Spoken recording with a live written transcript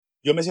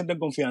yo me siento en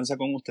confianza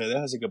con ustedes,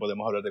 así que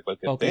podemos hablar de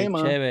cualquier Ok,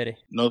 tema. chévere.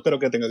 No creo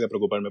que tenga que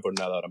preocuparme por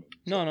nada ahora mismo.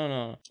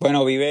 No.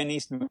 Bueno, vive en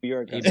East New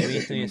York, Y así que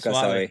viviste tú y nunca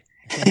suave.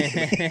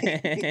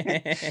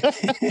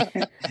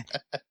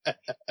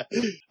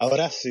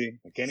 Ahora sí,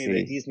 Kenny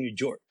de Sí. East New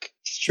York. Hay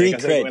Street que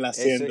hacer con cred. el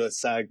acento,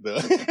 exacto.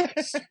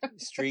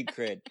 Street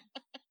cred.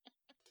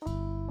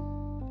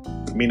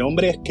 Mi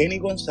nombre es Kenny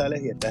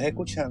González y estás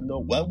escuchando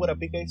What Would a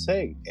PK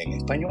Say en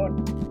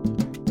español.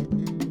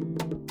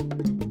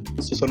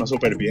 Eso sonó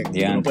súper bien. Tú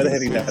no puedes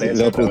editar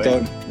eso otra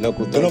vez.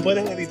 Locutor. Tú no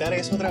puedes editar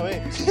eso otra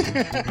vez.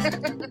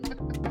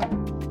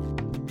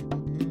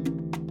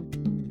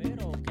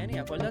 Pero, Kenny,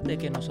 acuérdate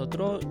que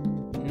nosotros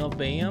nos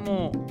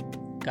veíamos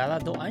cada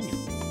 2 años.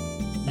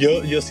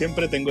 Yo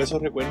siempre tengo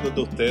esos recuerdos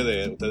de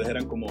ustedes. Ustedes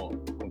eran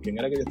como... ¿Con quién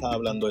era que yo estaba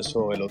hablando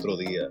eso el otro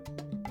día?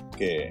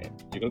 Que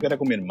yo creo que era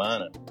con mi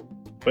hermana.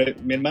 Pues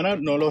mi hermana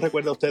no lo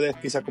recuerda a ustedes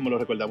quizás como lo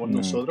recordamos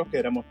nosotros, que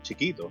éramos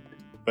chiquitos.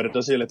 Pero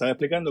entonces yo le estaba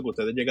explicando que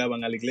ustedes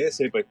llegaban a la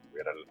iglesia y pues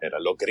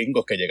eran los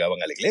gringos que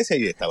llegaban a la iglesia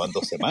y estaban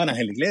 2 semanas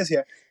en la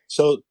iglesia.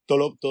 So,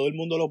 todo el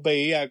mundo los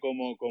veía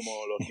como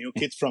los new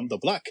kids from the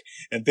block.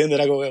 ¿Entiendes?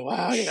 Era como que,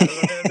 wow, llegaron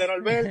los nenes de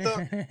Norberto.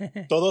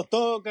 Todos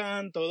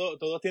tocan,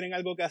 todos tienen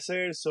algo que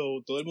hacer.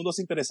 So, todo el mundo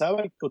se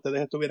interesaba en que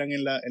ustedes estuvieran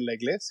en la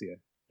iglesia.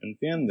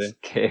 ¿Entiendes?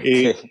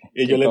 Y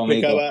yo le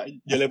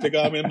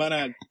explicaba a mi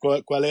hermana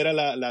cuál era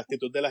la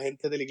actitud de la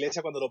gente de la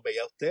iglesia cuando los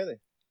veía a ustedes.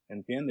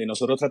 ¿Entiendes? Y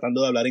nosotros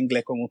tratando de hablar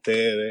inglés con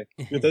ustedes.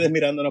 Y ustedes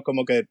mirándonos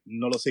como que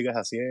no lo sigas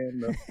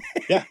haciendo.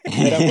 Ya,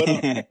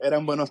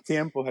 eran buenos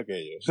tiempos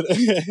aquellos.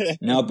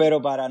 No,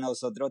 pero para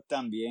nosotros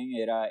también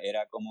era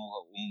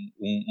como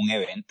un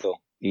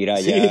evento ir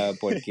allá,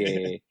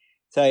 porque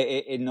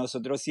 ¿sabes?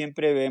 Nosotros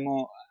siempre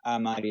vemos a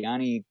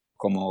Mariani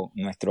como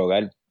nuestro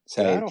hogar.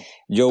 ¿Sabes? Claro,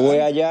 yo voy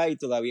allá y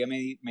todavía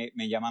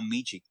me llaman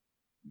Michi.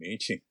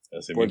 Michi,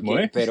 así mismo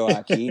es. Pero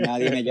aquí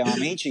nadie me llama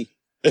Michi.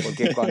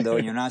 Porque cuando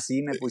yo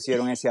nací me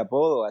pusieron ese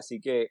apodo, así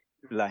que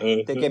la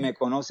gente que me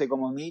conoce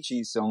como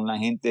Michi son la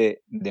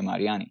gente de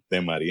Mariani. De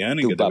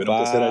Mariani, tu que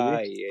tuvieron que ser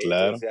allí. Y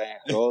claro.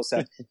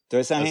 Rosa,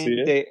 toda esa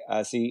gente,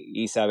 así,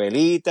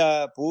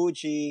 Isabelita,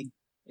 Puchi,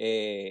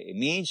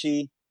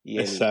 Michi.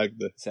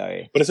 Exacto.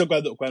 ¿Sabes? Por eso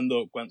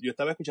cuando yo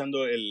estaba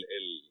escuchando el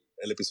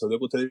episodio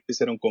que ustedes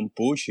hicieron con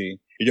Puchi,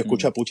 y yo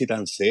escucho a Puchi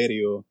tan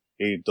serio,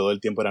 y todo el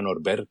tiempo era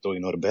Norberto.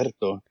 Y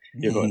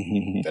yo digo,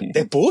 ¡este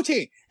es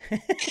Puchi!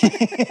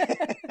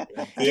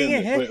 ¿Quién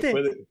es este?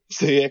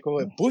 Sí, es como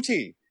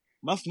Puchi,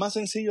 más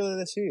sencillo de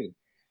decir.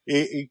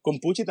 Y con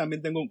Puchi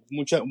también tengo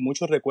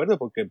muchos recuerdos,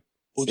 porque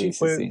Puchi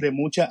fue de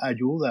mucha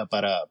ayuda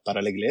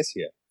para la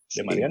iglesia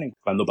de Mariani.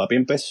 Cuando papi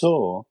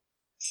empezó,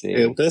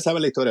 ustedes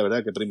saben la historia,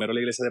 ¿verdad? Que primero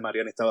la iglesia de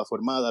Mariani estaba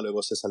formada,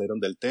 luego se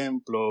salieron del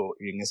templo,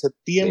 y en ese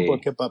tiempo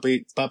es que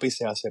papi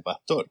se hace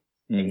pastor.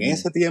 En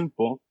ese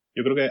tiempo,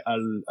 yo creo que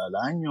al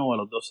año o a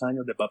los 2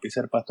 años de papi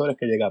ser pastor es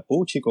que llega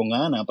Puchi con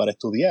Ana para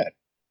estudiar.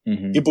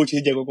 Y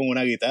Puchi llegó con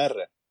una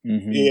guitarra.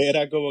 Y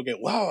era como que,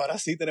 wow, ahora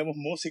sí tenemos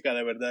música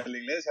de verdad en la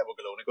iglesia,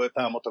 porque lo único que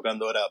estábamos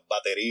tocando era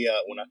batería,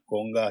 unas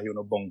congas y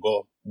unos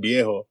bongos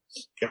viejos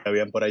que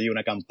habían por allí,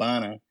 una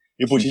campana.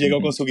 Y Puchi llegó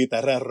con su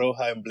guitarra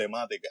roja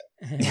emblemática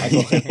a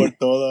coger por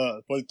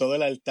todo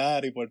el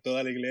altar y por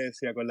toda la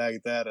iglesia con la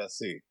guitarra,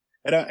 sí.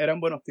 Eran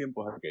buenos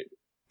tiempos aquellos.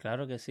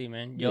 Claro que sí,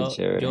 man.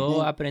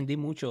 Yo aprendí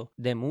mucho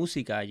de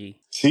música allí.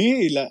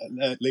 Sí, la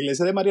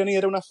iglesia de Mariani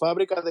era una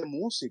fábrica de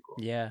músicos.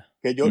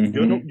 Que yo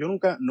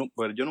nunca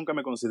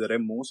me consideré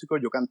músico.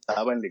 Yo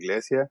cantaba en la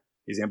iglesia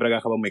y siempre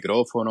agarraba un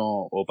micrófono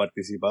o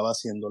participaba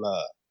haciendo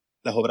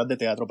las obras de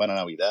teatro para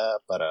Navidad,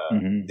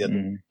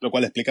 lo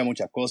cual explica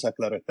muchas cosas,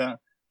 claro está.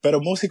 Pero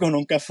músico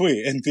nunca fui,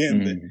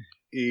 ¿entiendes?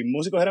 Y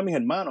músicos eran mis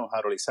hermanos.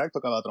 Harold Isaac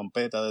tocaba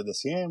trompeta desde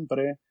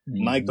siempre.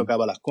 Mike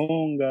tocaba las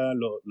congas.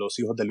 Los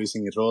hijos de Luis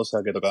y Rosa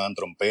que tocaban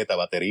trompeta,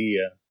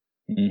 batería.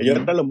 Ellos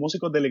eran los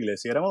músicos de la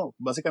iglesia. Éramos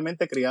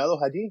básicamente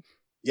criados allí.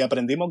 Y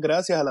aprendimos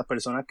gracias a las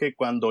personas que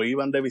cuando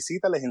iban de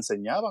visita les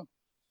enseñaban.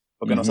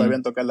 Porque no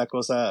sabían tocar las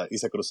cosas y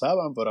se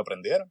cruzaban, pero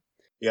aprendieron.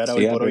 Y ahora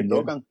hoy por hoy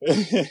tocan.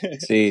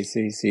 Sí.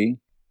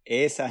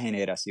 Esa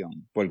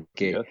generación.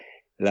 Porque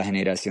la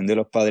generación de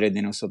los padres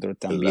de nosotros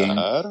también.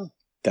 Claro.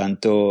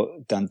 Tanto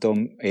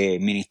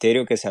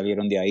ministerios que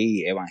salieron de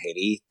ahí,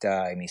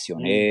 evangelistas,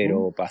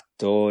 misioneros,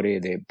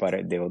 pastores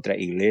de otras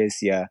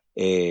iglesias,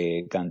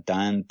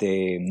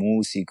 cantantes,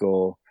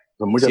 músicos.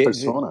 Son muchas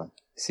personas.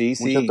 Sí.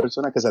 Muchas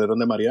personas que salieron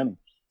de Mariani.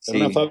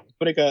 Era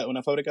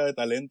una fábrica de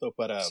talentos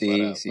para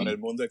el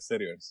mundo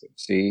exterior.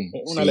 Sí.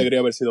 Es una alegría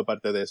haber sido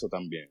parte de eso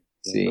también.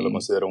 Yo lo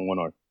considero un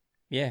honor.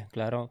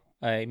 Claro.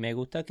 Me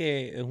gusta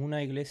que era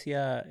una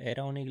iglesia,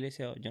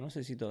 yo no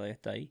sé si todavía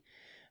está ahí,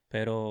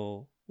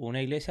 pero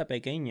una iglesia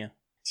pequeña.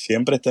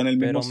 Siempre está en el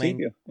mismo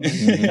sitio.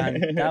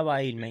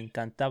 Me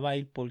encantaba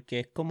ir porque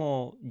es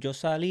como yo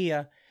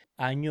salía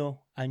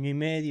año y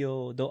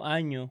medio, 2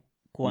 años,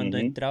 cuando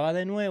entraba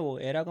de nuevo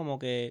era como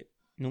que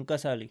nunca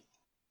salí.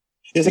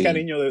 Y ese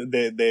cariño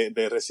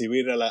de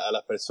recibir a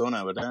las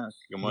personas, ¿verdad?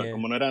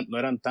 Como no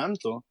eran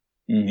tantos,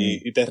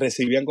 y te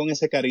recibían con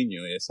ese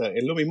cariño. Es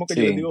lo mismo que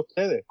yo les digo a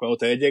ustedes. Cuando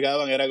ustedes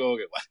llegaban era como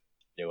que,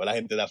 llegó la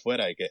gente de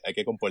afuera, hay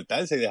que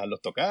comportarse y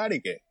dejarlos tocar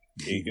y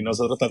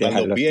nosotros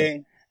tratarlos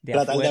bien,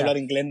 tratar de hablar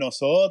inglés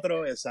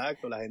nosotros,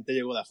 exacto, la gente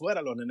llegó de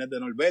afuera, los nenes de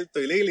Norberto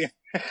y Lilia.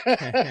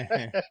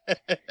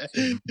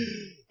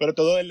 Pero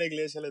todos en la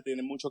iglesia le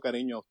tienen mucho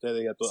cariño a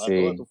ustedes y a toda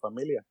tu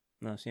familia.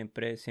 No,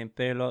 siempre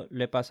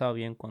le he pasado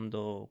bien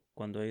cuando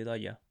he ido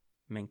allá.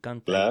 Me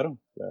encanta. Claro.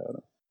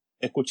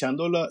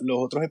 Escuchando los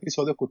otros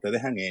episodios que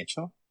ustedes han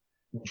hecho,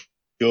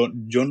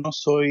 yo no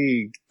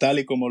soy tal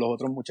y como los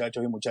otros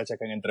muchachos y muchachas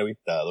que han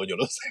entrevistado, yo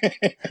lo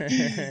sé.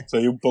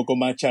 Soy un poco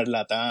más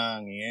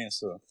charlatán y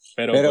eso.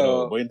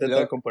 Pero voy a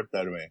intentar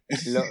comportarme.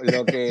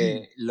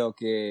 Lo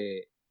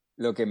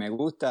que me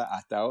gusta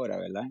hasta ahora,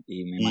 ¿verdad?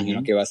 Y me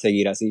imagino que va a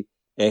seguir así,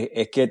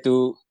 es que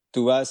tú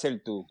vas a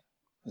ser tú.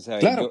 O sea,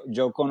 claro.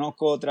 yo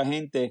conozco otra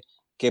gente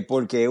que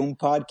porque es un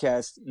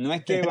podcast, no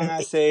es que van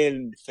a ser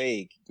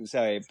fake, tú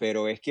sabes,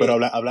 pero es que... Pero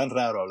hablan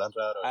raro.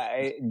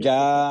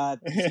 Ya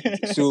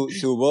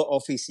su voz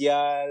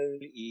oficial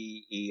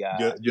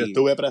Yo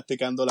estuve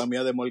practicando la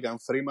mía de Morgan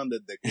Freeman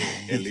desde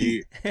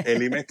que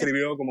Eli me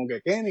escribió como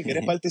que, Kenny,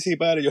 ¿quieres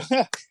participar? Y yo,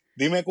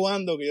 dime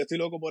cuándo, que yo estoy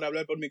loco por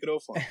hablar por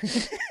micrófono.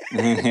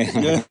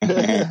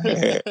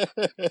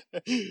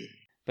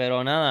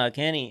 Pero nada,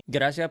 Kenny,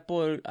 gracias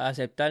por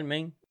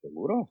aceptarme.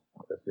 Seguro,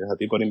 gracias a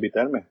ti por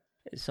invitarme.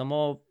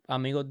 Somos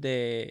amigos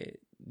de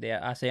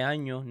hace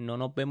años, no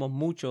nos vemos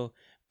mucho,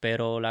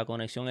 pero la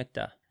conexión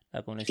está.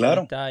 La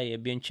conexión está y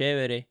es bien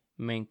chévere.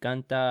 Me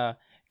encanta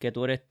que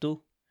tú eres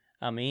tú.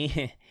 A mí,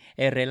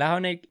 el relajo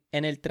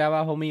en el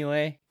trabajo mío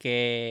es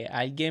que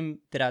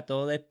alguien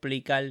trató de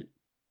explicar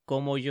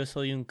cómo yo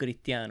soy un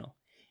cristiano.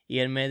 Y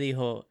él me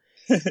dijo,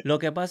 lo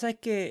que pasa es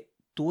que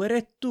tú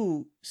eres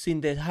tú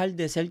sin dejar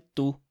de ser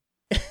tú.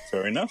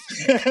 Fair enough.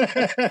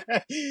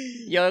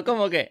 Yo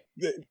como que...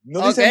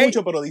 No dice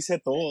mucho, pero dice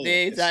todo.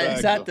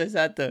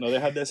 Exacto. No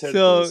dejas de ser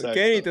tú.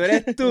 Kenny, tú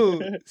eres tú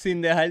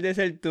sin dejar de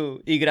ser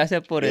tú. Y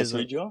gracias por eso.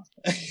 Soy yo.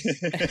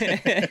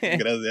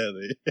 Gracias a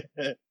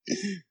ti.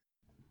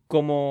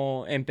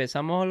 Como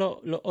empezamos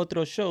los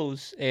otros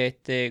shows,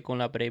 con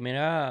la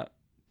primera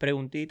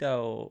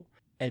preguntita o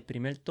el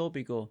primer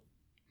tópico,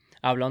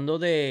 hablando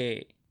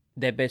de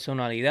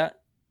personalidad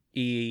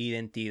y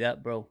identidad,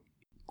 bro.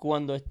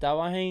 Cuando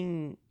estabas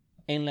en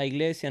la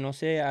iglesia, no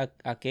sé a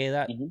qué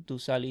edad tú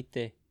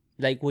saliste.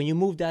 Like when you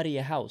moved out of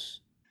your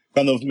house.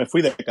 Cuando me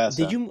fui de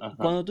casa.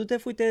 Cuando tú te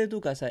fuiste de tu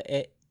casa,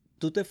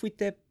 ¿tú te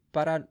fuiste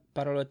para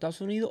los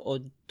Estados Unidos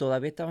o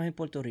todavía estabas en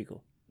Puerto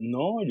Rico?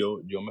 No,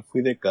 yo me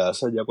fui de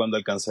casa ya cuando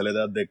alcancé la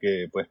edad de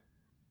que, pues,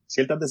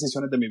 ciertas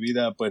decisiones de mi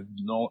vida, pues,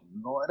 no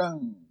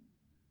eran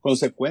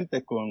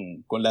consecuentes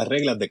con las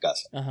reglas de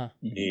casa. Ajá.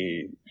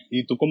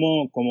 Y tú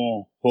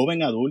como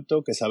joven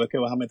adulto que sabes que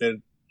vas a meter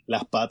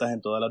las patas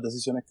en todas las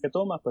decisiones que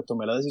tomas, pues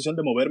tomé la decisión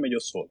de moverme yo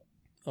solo.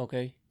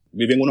 Okay.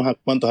 Viví en unos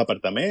cuantos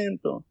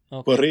apartamentos.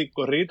 Okay.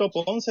 Corrito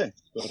Ponce.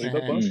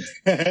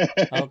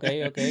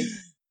 Okay.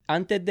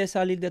 Antes de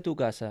salir de tu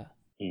casa,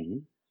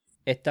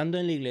 estando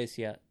en la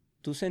iglesia,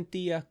 ¿tú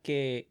sentías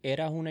que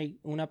eras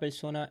una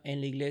persona en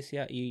la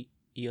iglesia y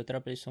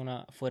otra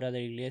persona fuera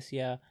de la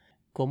iglesia?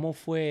 ¿Cómo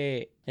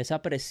fue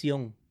esa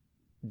presión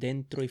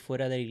dentro y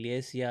fuera de la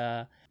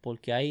iglesia?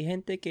 Porque hay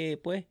gente que,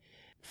 pues,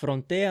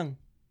 frontean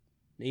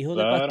hijos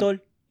de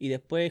pastor y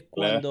después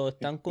cuando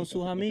están con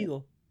sus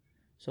amigos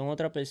son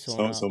otra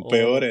persona. Son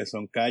peores,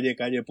 son calle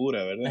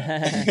pura,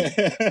 ¿verdad?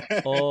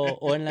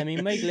 o en la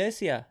misma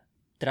iglesia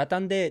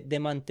tratan de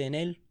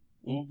mantener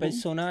un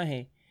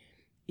personaje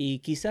y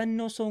quizás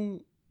no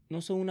son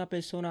una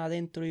persona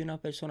adentro y una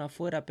persona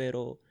afuera,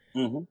 pero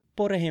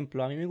por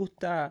ejemplo, a mí me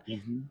gusta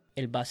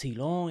el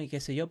vacilón y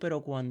qué sé yo,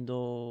 pero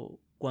cuando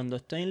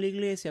estoy en la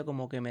iglesia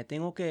como que me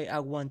tengo que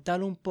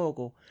aguantar un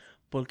poco.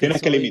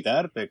 Tienes que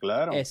limitarte,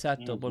 claro.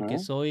 Exacto, porque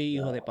soy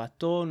hijo de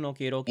pastor, no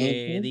quiero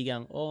que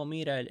digan, oh,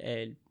 mira,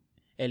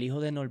 el hijo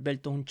de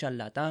Norberto es un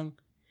charlatán.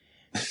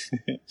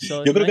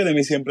 Yo creo que de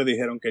mí siempre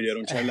dijeron que yo era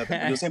un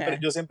charlatán.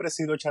 Yo siempre he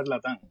sido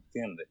charlatán,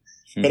 ¿entiendes?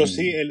 Pero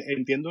sí,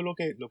 entiendo lo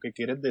que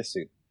quieres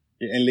decir.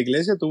 En la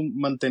iglesia tú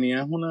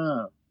mantenías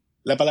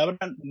la palabra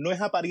no es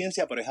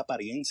apariencia, pero es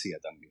apariencia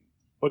también.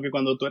 Porque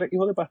cuando tú eres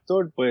hijo de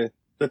pastor, pues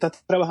tú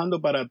estás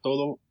trabajando para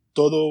todo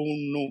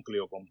un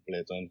núcleo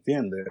completo,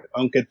 ¿entiendes?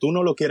 Aunque tú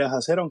no lo quieras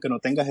hacer, aunque no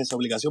tengas esa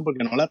obligación,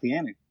 porque no la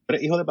tienes. Tú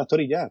eres hijo de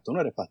pastor y ya, tú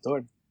no eres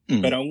pastor.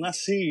 Pero aún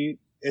así,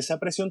 esa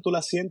presión tú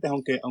la sientes,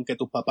 aunque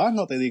tus papás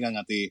no te digan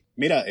a ti,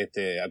 mira,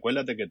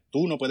 acuérdate que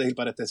tú no puedes ir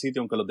para este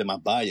sitio aunque los demás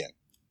vayan.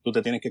 Tú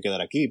te tienes que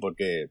quedar aquí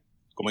porque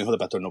como hijo de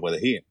pastor no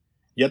puedes ir.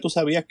 Ya tú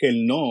sabías que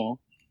el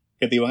no,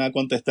 que te iban a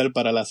contestar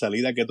para la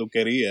salida que tú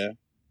querías,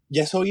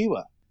 ya eso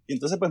iba. Y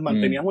entonces pues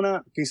mantenías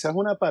quizás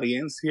una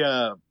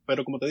apariencia,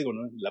 pero como te digo,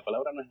 la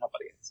palabra no es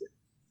apariencia.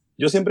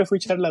 Yo siempre fui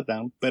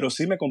charlatán, pero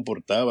sí me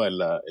comportaba en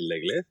la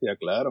iglesia,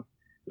 claro.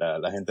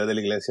 La gente de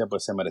la iglesia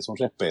pues se merece un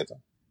respeto.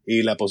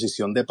 Y la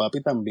posición de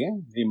papi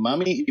también. Y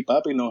mami y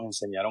papi nos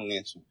enseñaron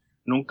eso.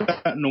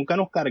 Nunca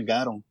nos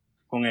cargaron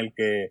con el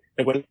que,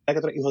 recuerda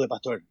que tú eres hijo de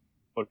pastor.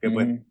 Porque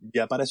pues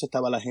ya para eso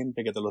estaba la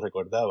gente que te lo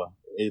recordaba.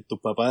 Tus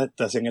papás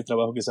te hacían el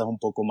trabajo quizás un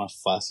poco más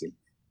fácil.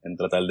 en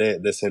tratar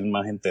de ser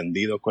más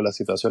entendidos con las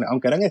situaciones,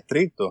 aunque eran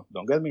estrictos,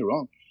 don't get me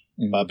wrong.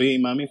 Papi y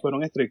mami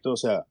fueron estrictos,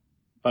 o sea,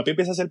 papi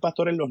empieza a ser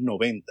pastor en los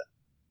 90,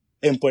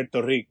 en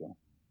Puerto Rico,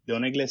 de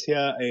una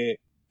iglesia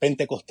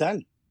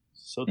pentecostal.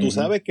 So, tú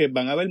sabes que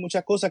van a haber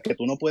muchas cosas que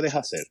tú no puedes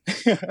hacer,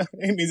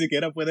 y ni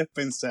siquiera puedes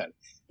pensar.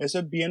 Eso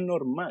es bien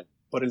normal,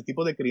 por el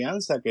tipo de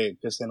crianza que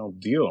se nos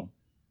dio.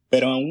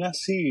 Pero aún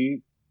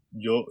así,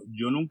 yo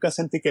nunca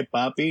sentí que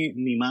papi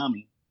ni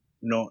mami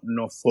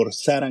nos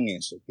forzaran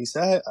eso.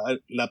 Quizás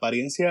la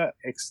apariencia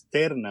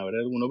externa,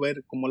 ¿verdad? Uno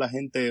ver cómo la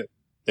gente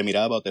te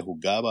miraba o te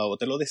juzgaba o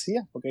te lo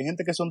decía, porque hay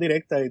gente que son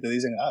directas y te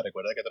dicen,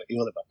 recuerda que tú eres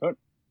hijo de pastor.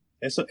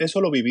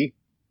 Eso lo viví.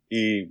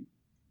 Y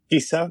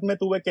quizás me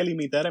tuve que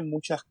limitar en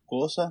muchas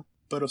cosas,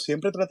 pero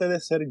siempre traté de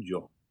ser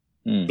yo.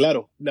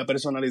 Claro, la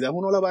personalidad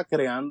uno la va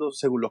creando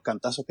según los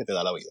cantazos que te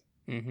da la vida.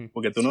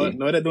 Porque tú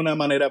no eres de una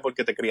manera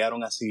porque te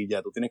criaron así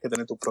ya. Tú tienes que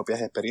tener tus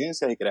propias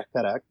experiencias y creas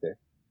carácter.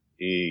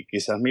 Y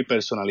quizás mi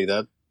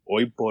personalidad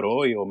hoy por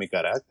hoy, o mi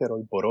carácter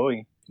hoy por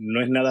hoy,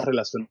 no es nada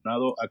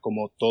relacionado a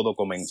cómo todo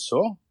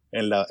comenzó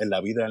en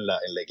la vida, en la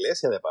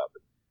iglesia de papi.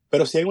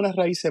 Pero sí hay una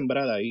raíz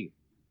sembrada ahí.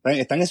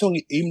 Están esos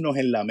himnos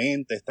en la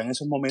mente, están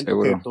esos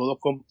momentos que todos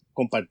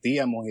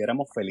compartíamos y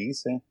éramos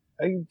felices.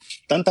 Hay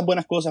tantas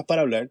buenas cosas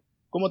para hablar,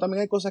 como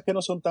también hay cosas que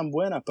no son tan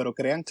buenas, pero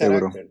crean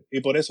carácter. Y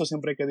por eso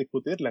siempre hay que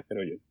discutirlas,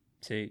 creo yo.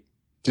 Sí.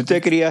 Tú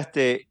te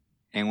criaste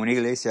en una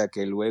iglesia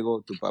que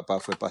luego tu papá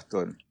fue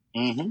pastor.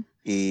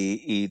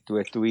 Y tú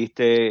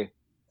estuviste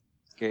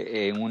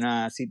en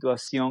una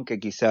situación que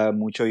quizás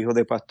muchos hijos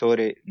de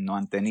pastores no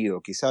han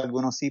tenido. Quizás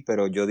algunos sí,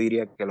 pero yo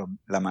diría que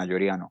la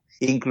mayoría no.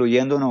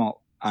 Incluyéndonos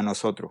a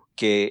nosotros,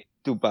 que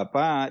tu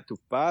papá, tus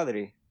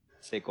padres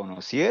se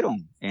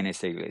conocieron en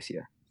esa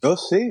iglesia. Oh,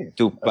 sí.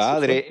 Tus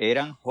padres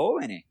eran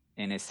jóvenes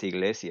en esa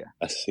iglesia.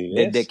 Así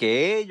Desde es.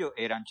 que ellos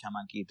eran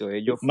chamaquitos,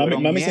 ellos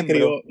fueron mami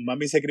miembros.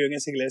 se crió en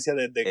esa iglesia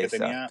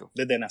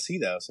desde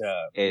nacida, o sea,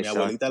 mi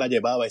abuelita la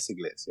llevaba a esa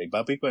iglesia. Y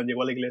papi, cuando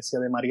llegó a la iglesia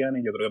de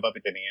Mariani, yo creo que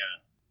papi tenía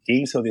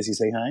 15 o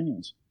 16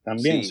 años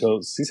también.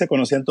 Sí se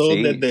conocían todos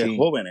desde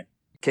jóvenes.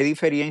 ¿Qué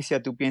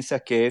diferencia tú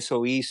piensas que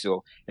eso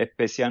hizo?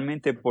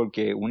 Especialmente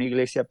porque una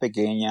iglesia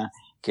pequeña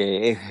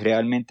que es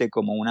realmente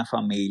como una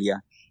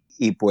familia,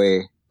 y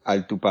pues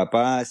al tu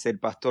papá ser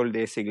pastor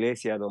de esa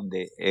iglesia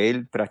donde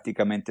él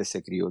prácticamente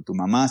se crió, tu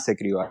mamá se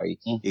crió ahí,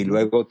 y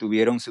luego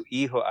tuvieron su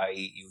hijo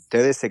ahí y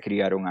ustedes se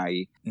criaron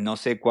ahí. No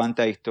sé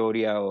cuánta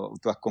historia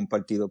tú has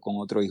compartido con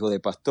otros hijos de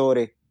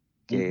pastores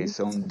que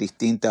son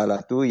distintas a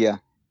la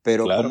tuya,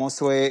 pero claro.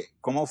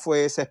 ¿Cómo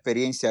fue esa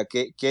experiencia?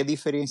 ¿Qué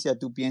diferencia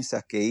tú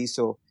piensas que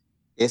hizo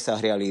esa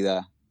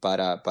realidad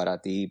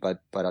para ti y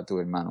para tu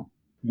hermano?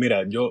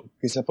 Mira, yo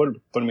quizás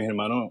por mis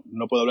hermanos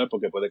no puedo hablar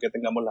porque puede que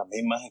tengamos las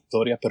mismas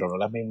historias, pero no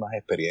las mismas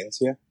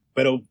experiencias.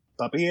 Pero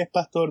papi es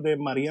pastor de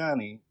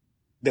Mariani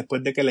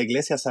después de que la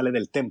iglesia sale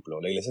del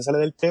templo. La iglesia sale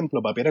del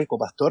templo, papi era el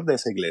copastor de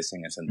esa iglesia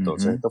en ese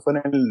entonces. Esto fue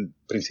en el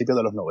principio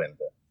de los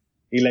 90.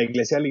 Y la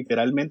iglesia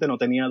literalmente no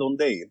tenía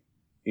dónde ir.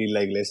 Y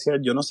la iglesia,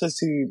 yo no sé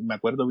si me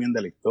acuerdo bien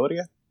de la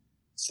historia,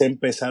 se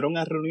empezaron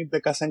a reunir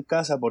de casa en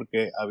casa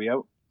porque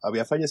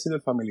había fallecido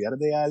el familiar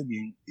de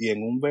alguien y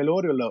en un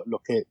velorio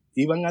los que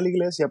iban a la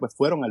iglesia pues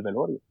fueron al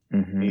velorio.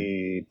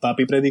 Y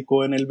papi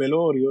predicó en el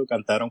velorio,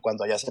 cantaron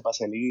Cuando allá se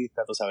pase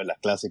lista, tú sabes, las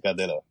clásicas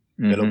de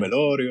los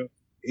velorios.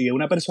 Y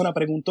una persona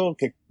preguntó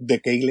de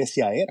qué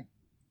iglesia era.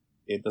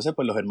 Y entonces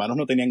pues los hermanos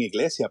no tenían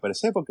iglesia per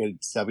se porque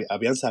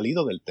habían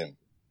salido del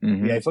templo.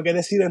 Y ahí fue que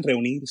deciden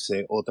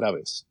reunirse otra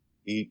vez.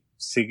 Y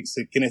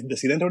quienes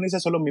deciden reunirse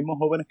son los mismos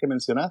jóvenes que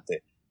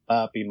mencionaste.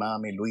 Papi,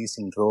 mami, Luis,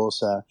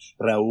 Rosa,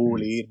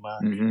 Raúl, Irma,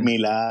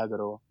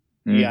 Milagro.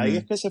 Y ahí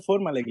es que se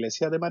forma la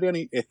iglesia de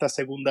Mariani esta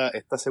segunda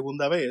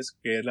vez,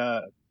 que es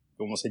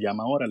como se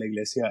llama ahora, la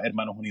iglesia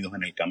Hermanos Unidos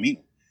en el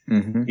Camino.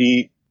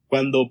 Y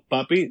cuando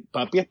papi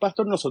es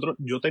pastor,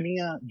 yo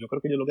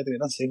creo que yo lo que tenía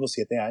eran 6 o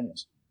 7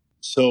 años.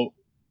 So,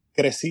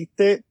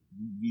 creciste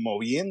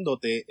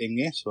moviéndote en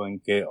eso, en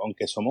que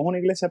aunque somos una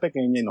iglesia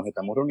pequeña y nos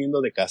estamos reuniendo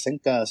de casa en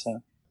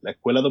casa, la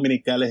escuela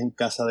dominical es en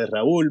casa de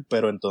Raúl,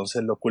 pero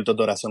entonces los cultos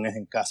de oración es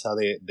en casa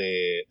de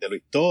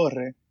Luis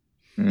Torres.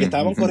 Y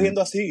estábamos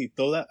corriendo así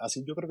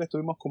yo creo que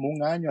estuvimos como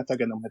un año hasta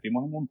que nos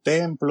metimos en un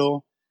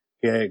templo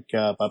que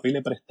a papi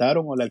le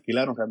prestaron o le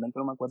alquilaron, realmente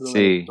no me acuerdo de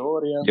la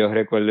historia. Yo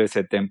recuerdo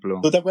ese templo.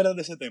 ¿Tú te acuerdas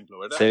de ese templo,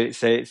 verdad?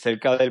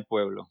 Cerca del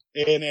pueblo.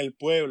 En el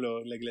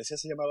pueblo, la iglesia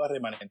se llamaba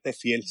Remanente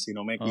Fiel, si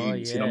no me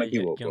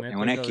equivoco. En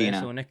una esquina.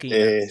 En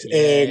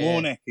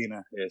una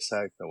esquina,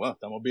 exacto. Wow,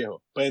 estamos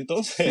viejos. Pues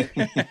entonces,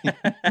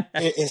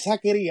 esa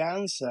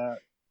crianza,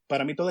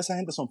 para mí toda esa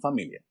gente son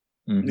familia.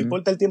 No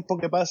importa el tiempo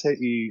que pase,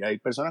 y hay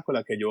personas con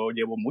las que yo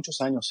llevo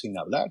muchos años sin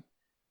hablar,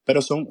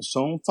 pero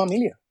son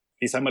familia.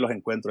 Quizás me los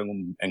encuentro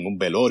en un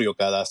velorio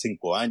cada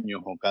 5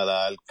 años o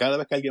cada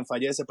vez que alguien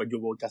fallece, pues yo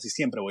casi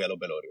siempre voy a los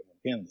velorios, ¿me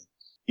entiendes?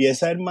 Y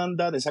esa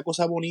hermandad, esa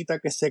cosa bonita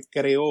que se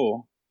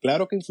creó,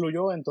 claro que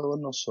influyó en todos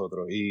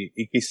nosotros.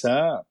 Y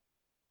quizás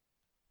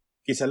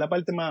la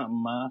parte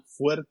más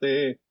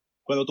fuerte es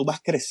cuando tú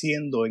vas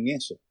creciendo en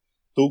eso.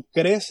 Tú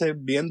creces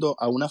viendo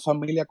a una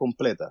familia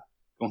completa,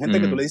 con gente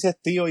que tú le dices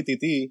tío y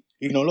tití,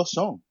 y no lo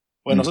son.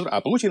 Pues nosotros,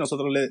 a Puchi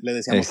nosotros le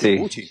decíamos sí.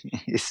 tío Puchi.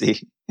 Sí.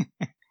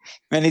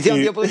 Bendición,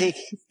 tío Puchi.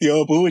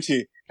 Tío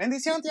Puchi.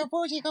 Bendición, tío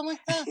Puchi, ¿cómo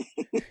estás?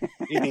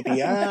 Y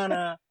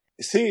Titiana.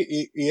 Sí,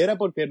 y era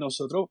porque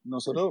nosotros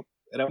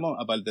éramos,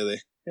 aparte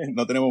de,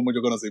 no tenemos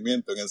mucho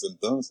conocimiento en ese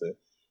entonces,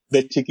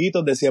 de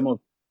chiquitos decíamos,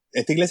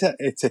 esta iglesia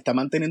se está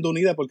manteniendo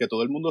unida porque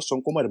todo el mundo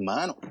son como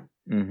hermanos.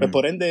 Pues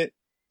por ende,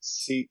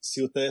 si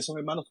ustedes son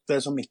hermanos,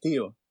 ustedes son mis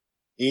tíos.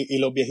 Y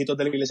los viejitos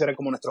de la iglesia eran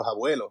como nuestros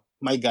abuelos.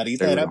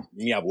 Margarita era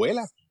mi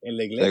abuela en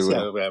la iglesia.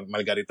 Seguro.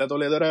 Margarita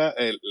Toledo era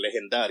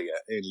legendaria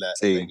en la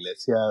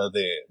iglesia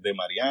de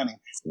Mariani.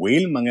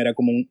 Wilman era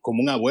como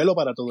un abuelo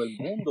para todo el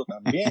mundo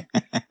también.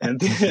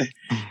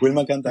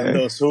 Wilman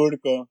cantando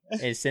surco.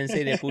 El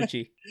sensei de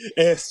Puchi.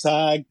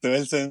 Exacto,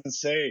 el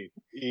sensei.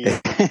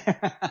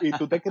 Y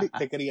tú te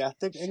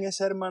criaste en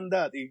esa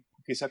hermandad y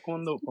quizás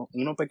cuando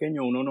uno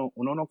pequeño uno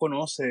no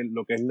conoce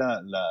lo que es la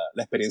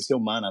experiencia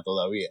humana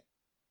todavía.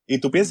 Y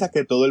tú piensas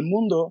que todo el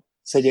mundo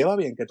se lleva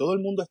bien, que todo el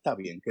mundo está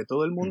bien, que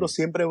todo el mundo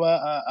siempre va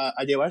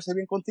a llevarse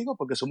bien contigo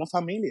porque somos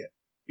familia.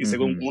 Y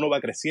según uno va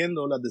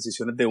creciendo, las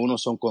decisiones de uno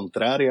son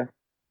contrarias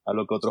a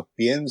lo que otros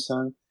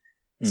piensan.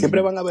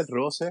 Siempre van a haber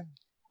roces.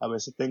 A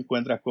veces te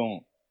encuentras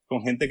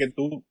con gente que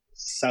tú,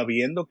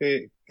 sabiendo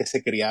que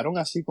se criaron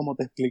así como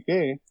te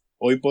expliqué,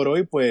 hoy por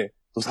hoy, pues,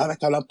 tú sabes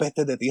que hablan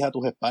pestes de ti a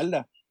tus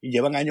espaldas y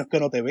llevan años que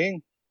no te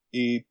ven.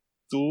 Y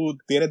tú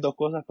tienes dos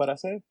cosas para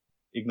hacer: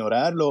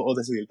 ignorarlo o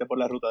decidirte por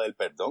la ruta del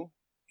perdón.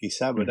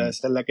 Quizás, ¿verdad?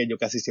 Esa es la que yo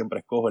casi siempre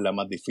escojo, es la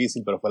más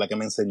difícil, pero fue la que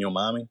me enseñó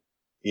mami.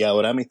 Y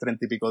ahora a mis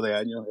 30 y pico de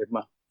años es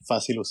más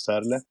fácil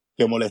usarla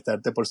que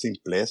molestarte por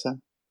simpleza.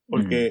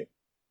 Porque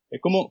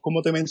es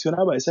como te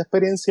mencionaba, esa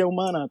experiencia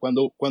humana,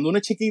 cuando uno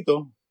es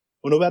chiquito,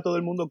 uno ve a todo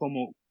el mundo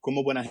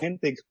como buena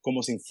gente y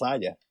como sin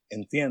falla,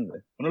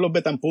 ¿entiendes? Uno los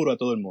ve tan puro a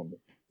todo el mundo.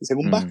 Y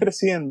según vas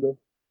creciendo,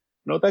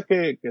 notas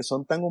que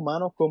son tan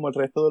humanos como el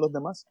resto de los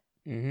demás.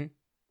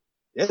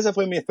 Esa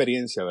fue mi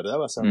experiencia, ¿verdad?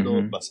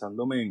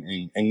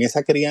 Basándome en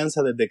esa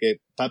crianza desde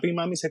que papi y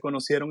mami se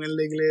conocieron en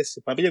la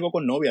iglesia. Papi llegó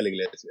con novia a la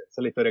iglesia.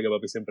 Esa es la historia que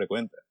papi siempre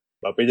cuenta.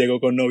 Papi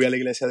llegó con novia a la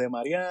iglesia de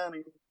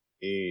Mariani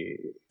y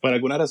por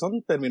alguna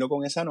razón terminó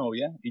con esa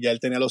novia y ya él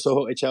tenía los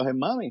ojos echados en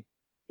mami.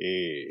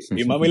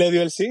 Y mami le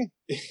dio el sí.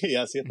 Y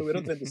así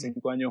estuvieron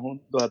 35 años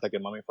juntos hasta que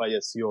mami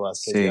falleció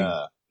hace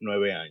ya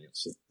 9 años.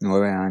 Sí.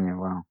 9 años,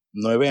 wow.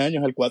 9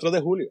 años, el 4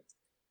 de julio.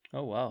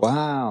 Oh, wow.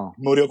 Wow.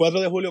 Murió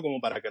 4 de julio como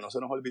para que no se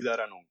nos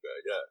olvidara nunca.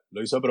 Ya,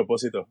 lo hizo a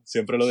propósito.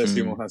 Siempre lo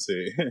decimos así.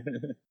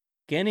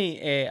 Kenny,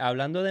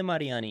 hablando de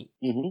Mariani,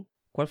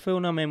 ¿cuál fue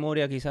una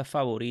memoria quizás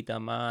favorita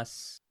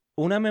más?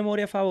 Una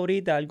memoria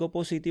favorita, algo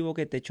positivo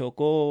que te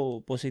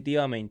chocó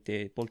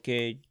positivamente,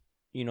 porque,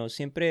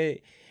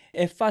 siempre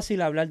es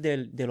fácil hablar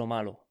de lo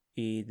malo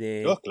y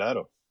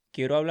claro.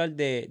 Quiero hablar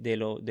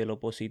de lo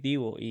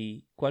positivo.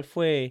 ¿Y cuál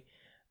fue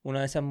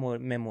una de esas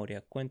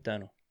memorias?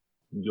 Cuéntanos.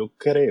 Yo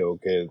creo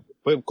que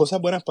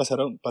cosas buenas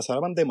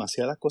pasaban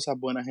demasiadas cosas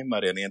buenas en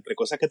Mariani, entre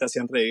cosas que te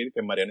hacían reír,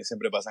 que en Mariani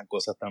siempre pasan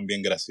cosas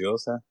también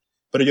graciosas,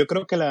 pero yo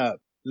creo que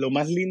lo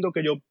más lindo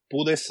que yo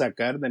pude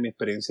sacar de mi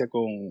experiencia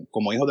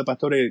como hijo de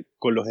pastores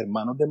con los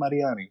hermanos de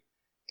Mariani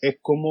es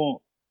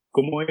como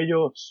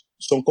ellos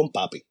son con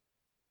papi.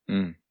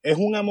 Es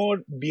un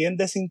amor bien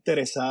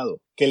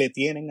desinteresado que le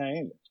tienen a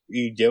él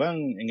y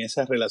llevan en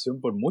esa relación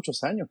por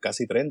muchos años,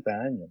 casi 30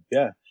 años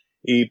ya.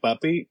 Y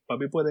papi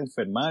puede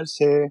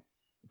enfermarse,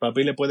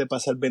 papi le puede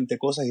pasar 20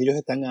 cosas y ellos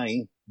están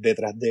ahí,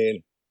 detrás de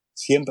él,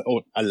 siempre,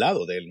 o al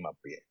lado de él más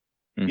bien.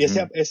 Y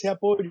ese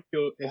apoyo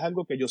es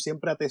algo que yo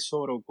siempre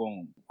atesoro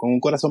con un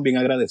corazón bien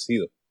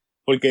agradecido.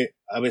 Porque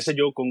a veces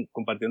yo,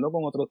 compartiendo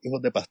con otros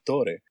hijos de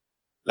pastores,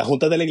 las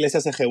juntas de la iglesia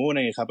se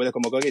reúnen y rápido es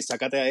como que, oye,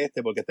 sácate a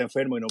este porque está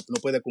enfermo y no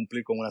puede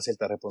cumplir con una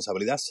cierta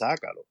responsabilidad,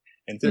 sácalo.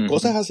 Entonces,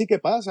 cosas así que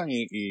pasan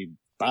y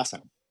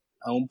pasan.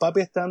 Aún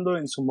papi estando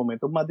en sus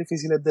momentos más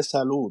difíciles de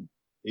salud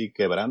y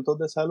quebrantos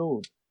de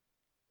salud,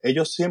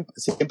 ellos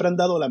siempre han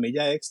dado la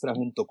milla extra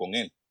junto con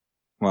él.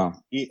 Wow.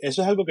 Y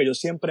eso es algo que yo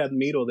siempre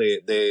admiro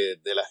de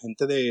la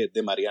gente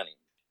de Mariani.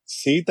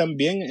 Sí,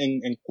 también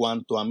en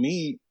cuanto a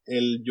mí,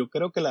 yo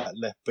creo que la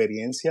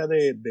experiencia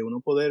de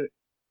uno poder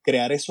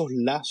crear esos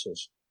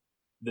lazos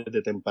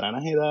desde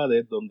tempranas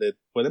edades, donde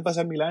pueden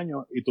pasar 1000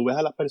 años y tú ves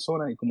a las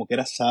personas y como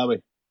quiera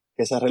sabes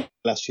que esa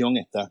relación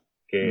está.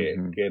 Que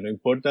no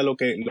importa lo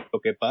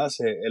que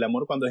pase, el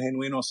amor cuando es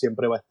genuino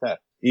siempre va a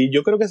estar. Y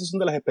yo creo que esas son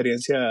de las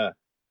experiencias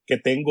que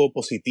tengo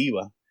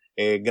positivas.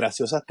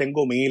 Graciosas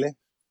tengo miles,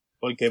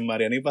 porque en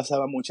Mariani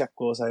pasaba muchas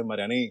cosas. En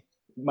Mariani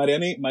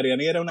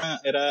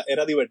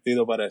era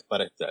divertido para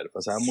estar.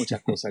 Pasaban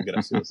muchas cosas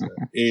graciosas.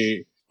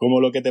 Y como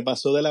lo que te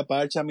pasó de la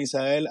parcha,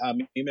 Misael, a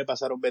mí me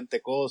pasaron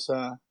 20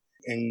 cosas.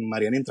 En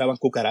Mariani entraban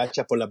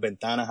cucarachas por las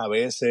ventanas a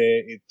veces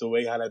y tú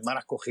veías a las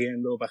hermanas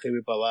cogiendo para arriba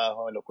y para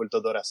abajo en los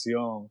cultos de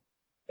oración.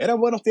 Eran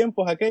buenos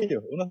tiempos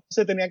aquellos. Uno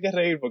se tenía que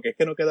reír porque es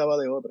que no quedaba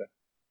de otra.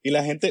 Y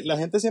la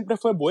gente siempre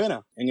fue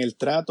buena en el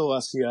trato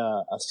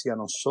hacia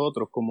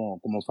nosotros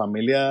como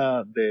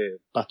familia de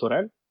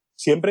pastoral.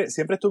 Siempre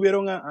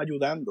estuvieron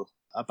ayudando.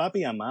 a papi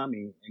y a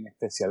mami en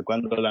especial.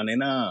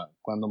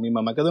 Cuando mi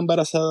mamá quedó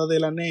embarazada de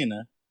la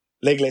nena,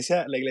 la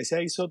iglesia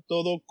hizo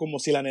todo como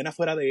si la nena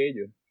fuera de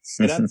ellos.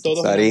 Eran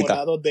todos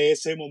enamorados de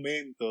ese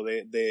momento,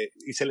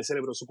 y se le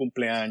celebró su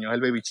cumpleaños,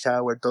 el baby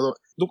shower, todo.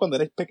 Tú cuando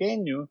eres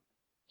pequeño,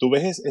 tú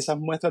ves esas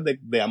muestras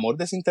de amor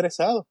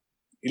desinteresado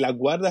y las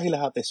guardas y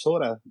las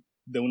atesoras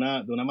de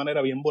una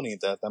manera bien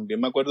bonita. También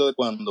me acuerdo de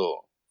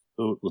cuando,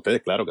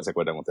 ustedes claro que se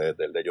acuerdan ustedes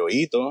del de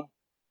Yoito.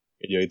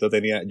 Yoito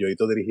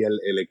dirigía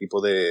el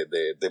equipo de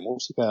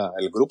música,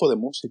 el grupo de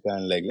música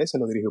en la iglesia,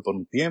 lo dirigió por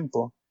un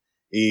tiempo.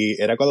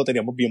 Y era cuando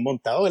teníamos bien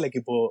montado el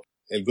equipo,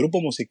 el grupo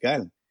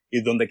musical.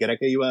 Y donde quiera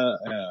que iba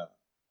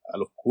a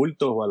los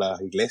cultos o a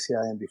las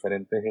iglesias en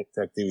diferentes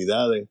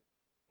actividades,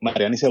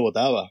 Mariani se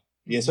votaba.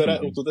 Y eso era,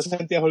 tú te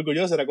sentías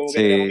orgulloso, era como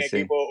que tenías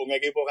un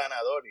equipo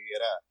ganador. Y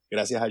era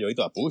gracias a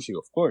Yoito, a Pucci,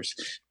 of course.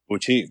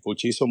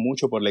 Pucci hizo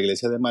mucho por la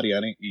iglesia de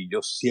Mariani y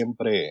yo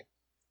siempre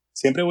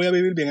voy a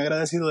vivir bien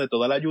agradecido de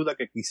toda la ayuda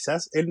que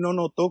quizás él no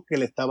notó que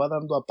le estaba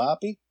dando a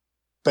papi,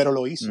 pero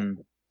lo hizo.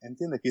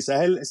 ¿Entiendes?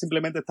 Quizás él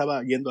simplemente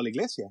estaba yendo a la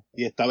iglesia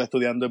y estaba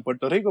estudiando en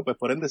Puerto Rico, pues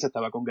por ende se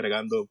estaba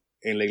congregando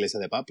en la iglesia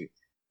de papi.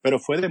 Pero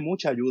fue de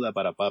mucha ayuda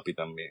para papi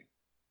también.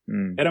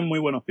 Eran muy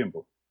buenos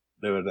tiempos,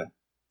 de verdad.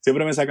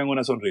 Siempre me sacan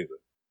una sonrisa.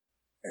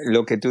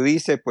 Lo que tú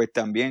dices, pues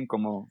también,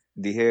 como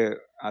dije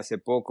hace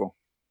poco,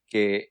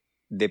 que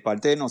de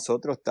parte de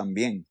nosotros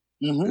también,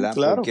 ¿verdad?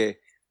 Claro.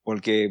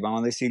 Porque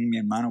vamos a decir mi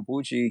hermano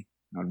Pucci,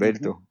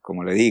 Norberto,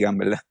 como le digan,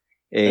 ¿verdad?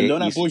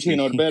 Perdona, Pucci,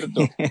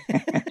 Norberto.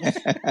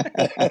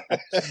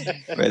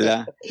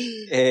 ¿Verdad?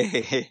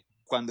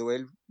 Cuando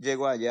él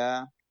llegó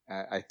allá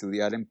a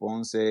estudiar en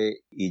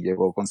Ponce y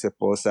llegó con su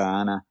esposa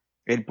Ana,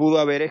 él pudo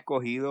haber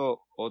escogido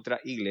otra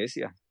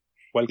iglesia.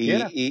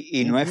 Cualquiera.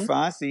 Y no es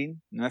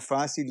fácil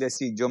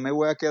decir, yo me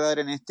voy a quedar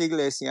en esta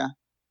iglesia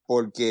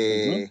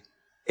porque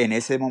en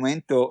ese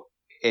momento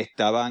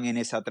estaban en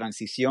esa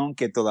transición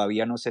que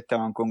todavía no se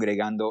estaban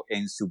congregando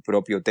en su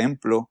propio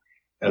templo,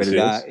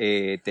 ¿verdad?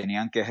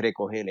 Tenían que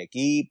recoger el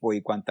equipo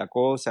y cuánta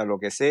cosa, lo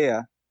que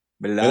sea,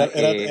 ¿verdad?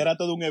 Era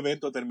todo un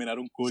evento terminar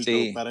un culto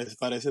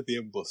para ese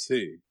tiempo,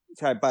 sí. O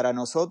sea, para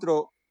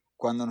nosotros,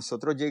 cuando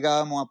nosotros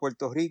llegábamos a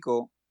Puerto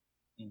Rico,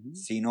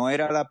 si no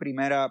era la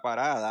primera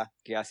parada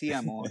que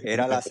hacíamos,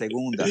 era la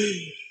segunda,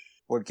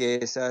 porque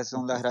esas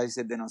son las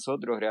raíces de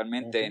nosotros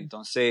realmente.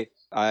 Entonces,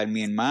 a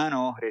mi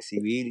hermano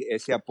recibir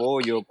ese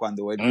apoyo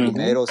cuando él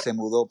primero se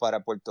mudó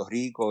para Puerto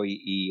Rico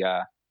y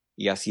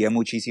hacía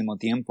muchísimo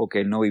tiempo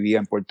que él no vivía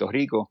en Puerto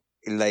Rico,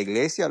 la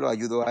iglesia lo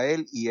ayudó a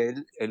él y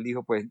él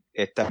dijo, pues,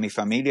 esta es mi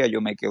familia, yo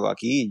me quedo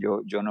aquí,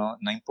 yo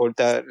no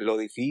importa lo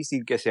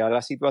difícil que sea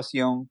la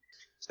situación.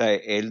 O sea,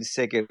 él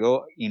se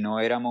quedó y no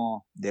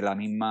éramos de la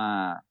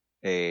misma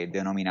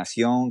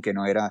denominación, que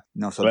no era,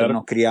 nosotros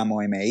nos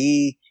criamos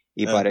MI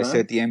y para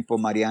ese tiempo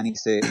Mariani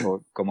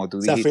como tú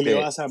dijiste,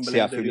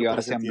 se afilió a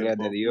Asambleas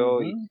de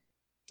Dios. Y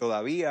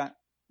todavía,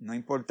 no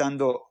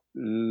importando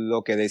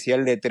lo que decía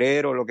el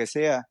letrero o lo que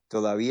sea,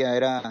 todavía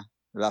era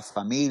la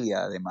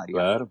familia de Mariani.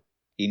 Claro.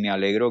 Y me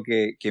alegro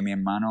que mi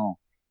hermano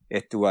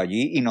estuvo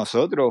allí y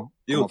nosotros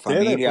como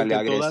familia le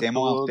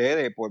agradecemos a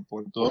ustedes por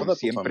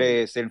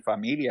siempre ser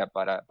familia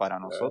para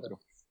nosotros.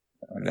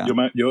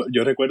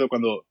 Yo recuerdo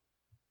cuando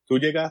tú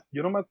llegaste,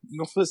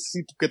 no fue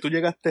si que tú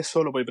llegaste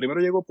solo, porque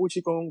primero llegó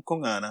Pucci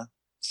con Ana,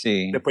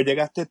 después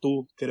llegaste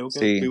tú, creo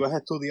que tú ibas a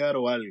estudiar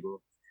o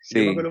algo.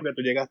 Yo me acuerdo que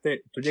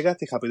tú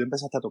llegaste y rápido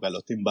empezaste a tocar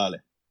los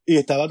timbales. Y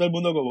estaba todo el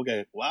mundo como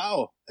que,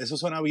 wow, eso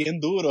suena bien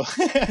duro.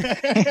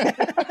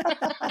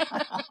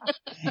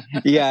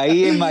 Y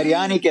ahí en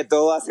Mariani que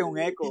todo hace un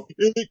eco.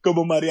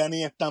 Como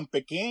Mariani es tan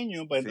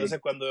pequeño, pues entonces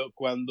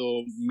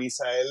cuando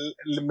Misael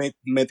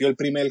metió el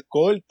primer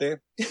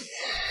corte,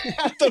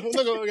 todo el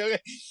mundo como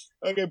que,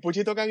 okay,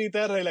 Pucci toca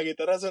guitarra y la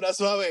guitarra suena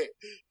suave.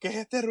 ¿Qué es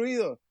este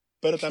ruido?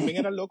 Pero también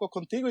eran locos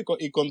contigo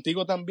y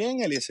contigo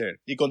también, Eliezer.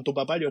 Y con tu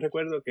papá, yo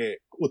recuerdo que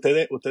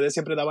ustedes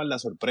siempre daban la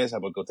sorpresa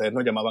porque ustedes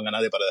no llamaban a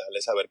nadie para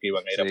dejarles saber que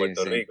iban a ir a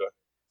Puerto Rico.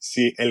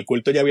 Sí, el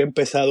culto ya había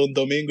empezado un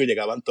domingo y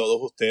llegaban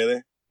todos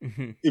ustedes.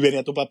 Y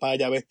venía tu papá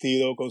ya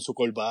vestido con su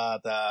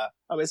corbata,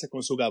 a veces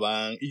con su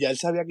gabán, y ya él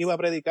sabía que iba a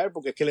predicar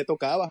porque es que le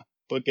tocaba,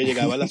 porque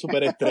llegaban las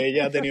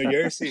superestrellas de New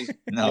Jersey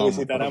a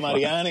visitar a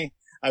Mariani.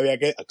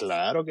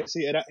 Claro que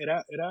sí,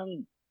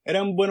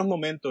 eran buenos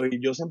momentos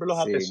y yo siempre los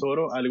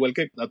atesoro, al igual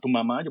que a tu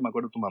mamá. Yo me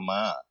acuerdo tu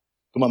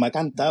mamá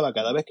cantaba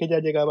cada vez que ella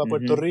llegaba a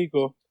Puerto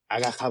Rico,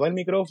 agajaba el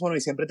micrófono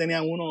y siempre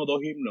tenía 1 o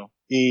 2 himnos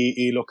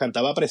y los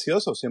cantaba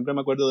preciosos. Siempre me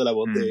acuerdo de la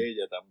voz de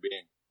ella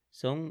también.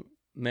 Son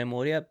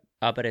memorias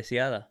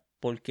apreciadas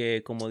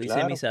porque, como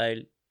dice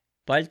Misael,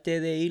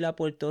 parte de ir a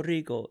Puerto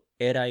Rico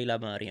era ir a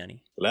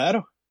Mariani.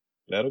 Claro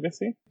que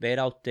sí. Ver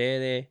a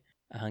ustedes,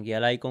 a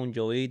janguear ahí con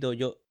Joito.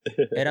 Yo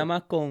era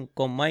más con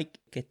Mike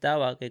que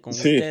estaba que con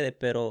ustedes,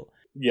 pero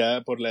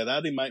ya por la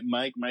edad, y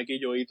Mike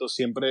y Joito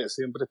siempre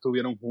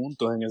estuvieron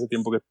juntos en ese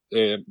tiempo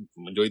que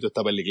Joito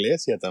estaba en la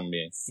iglesia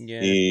también.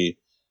 Y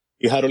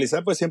Harold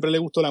Isaac pues siempre le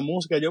gustó la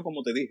música. Yo,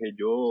 como te dije,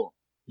 yo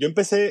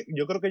empecé,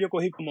 yo creo que yo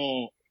cogí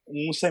como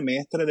un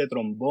semestre de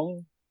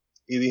trombón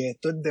y dije,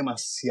 esto es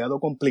demasiado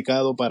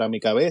complicado para mi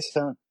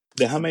cabeza.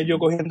 déjame yo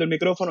cogiendo el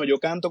micrófono, yo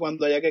canto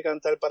cuando haya que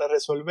cantar para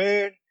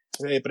resolver,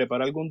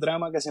 prepara algún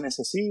drama que se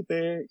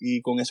necesite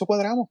y con eso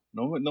cuadramos.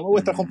 No me voy a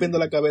estar rompiendo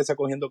la cabeza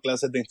cogiendo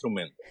clases de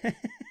instrumentos.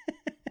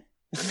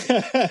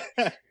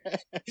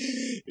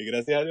 Y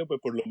gracias a Dios, pues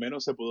por lo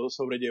menos se pudo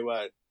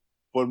sobrellevar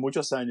por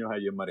muchos años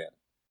allí en Mariana.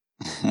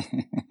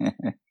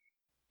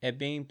 Es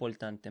bien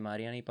importante,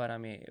 Mariani para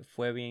mí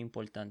fue bien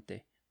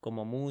importante.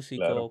 Como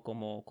músico, Claro.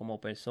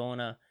 como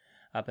persona,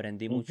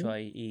 aprendí mucho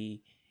ahí.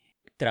 Y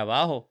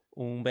trabajo,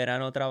 un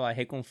verano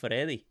trabajé con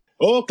Freddy.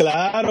 Oh,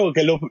 claro,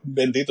 que los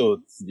benditos.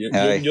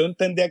 Yo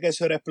entendía que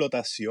eso era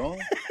explotación,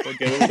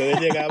 porque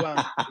ustedes llegaban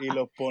y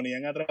los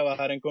ponían a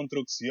trabajar en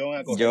construcción,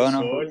 a coger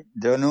sol.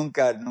 Yo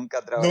nunca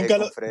trabajé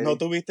con Freddy. No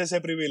tuviste ese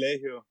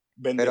privilegio.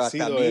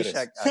 Bendecido pero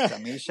hasta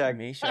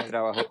Mishak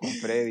trabajó con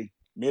Freddy.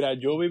 Mira,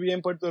 yo viví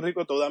en Puerto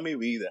Rico toda mi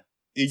vida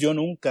y yo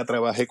nunca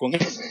trabajé con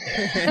él.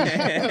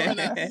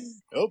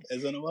 No,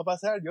 eso no va a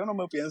pasar. Yo no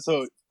me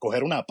pienso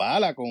coger una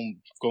pala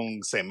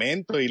con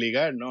cemento y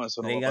ligar. No,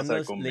 eso no va a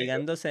pasar conmigo.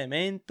 Ligando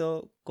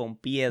cemento con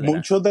piedra.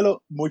 Muchos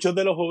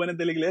de los jóvenes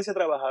de la iglesia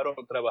trabajaron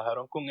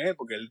con él,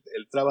 porque él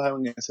trabajaba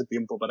en ese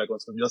tiempo para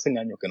construir. Yo hace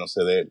años que no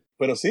sé de él.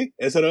 Pero sí,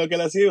 eso era lo que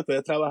él hacía.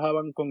 Ustedes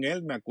trabajaban con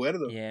él, me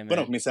acuerdo. Yeah,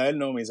 bueno, Misael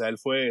no. Misael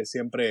fue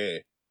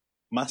siempre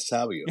más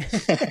sabio.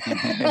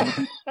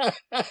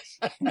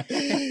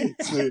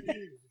 Sí.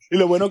 Y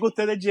lo bueno que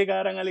ustedes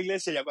llegaran a la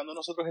iglesia ya cuando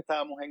nosotros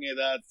estábamos en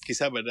edad,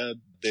 quizás, ¿verdad?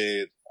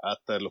 De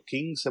hasta los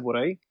 15 por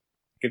ahí,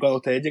 que cuando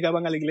ustedes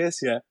llegaban a la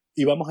iglesia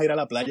íbamos a ir a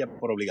la playa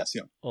por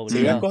obligación. Si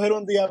iban a coger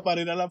un día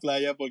para ir a la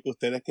playa porque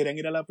ustedes querían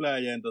ir a la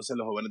playa, entonces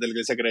los jóvenes de la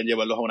iglesia querían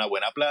llevarlos a una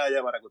buena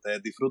playa para que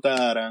ustedes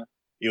disfrutaran.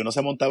 Y uno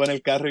se montaba en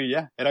el carro y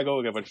ya. Era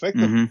como que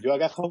perfecto. Yo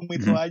agarro mi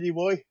toalla y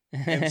voy.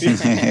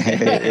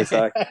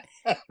 Exacto.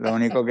 Lo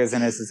único que se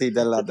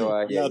necesita es la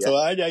toalla. La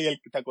toalla y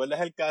 ¿te acuerdas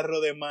el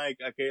carro de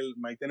Mike?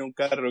 Mike tenía un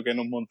carro que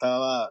nos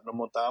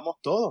montábamos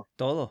todos.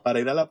 Todos. Para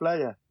ir a la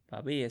playa.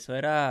 Papi, eso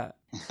era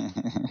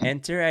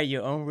enter at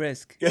your own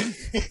risk.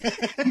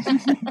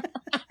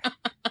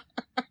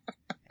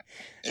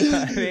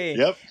 Papi,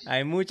 yep.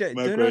 Hay mucho.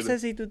 Yo no sé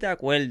si tú te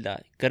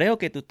acuerdas. Creo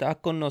que tú estabas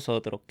con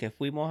nosotros, que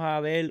fuimos a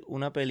ver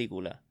una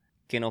película.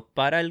 Que nos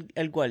para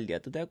el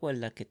guardia. ¿Tú te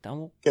acuerdas que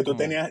estamos? Que tú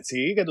tenías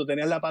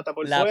la pata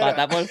por fuera. La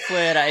pata por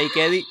fuera. ¿Y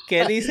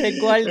qué dice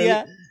el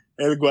guardia?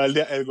 El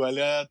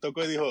guardia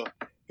tocó y dijo,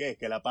 ¿qué?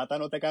 ¿Que la pata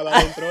no te cabe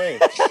adentro,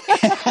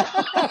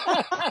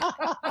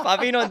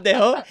 Papi nos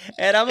dejó.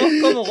 Éramos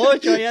como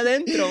 8 ahí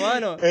adentro,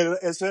 mano.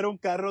 Eso era un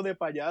carro de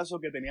payaso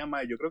que tenía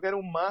Mike. Yo creo que era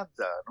un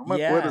Mazda. No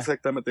me acuerdo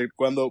exactamente.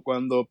 Cuando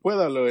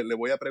pueda le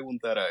voy a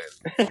preguntar a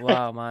él.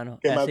 Wow, mano.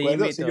 Que me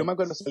acuerdo, sí, yo me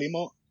acuerdo,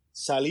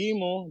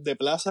 salimos de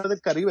Plaza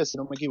del Caribe, si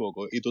no me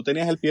equivoco, y tú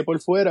tenías el pie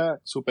por fuera,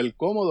 súper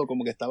cómodo,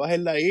 como que estabas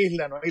en la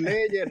isla, no hay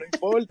leyes, no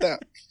importa.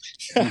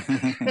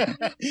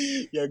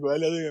 Y el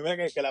guardia dice,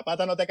 mira, que la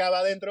pata no te cabe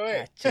adentro,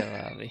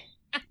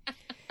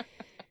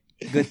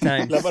 Good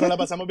times. Pero la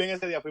pasamos bien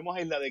ese día, fuimos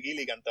a Isla de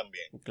Gilligan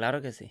también.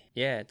 Claro que sí.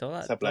 Yeah,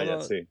 esa playa,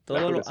 sí.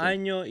 Todos los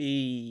años,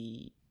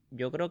 y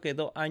yo creo que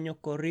 2 años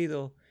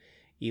corridos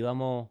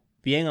íbamos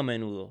bien a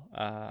menudo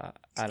a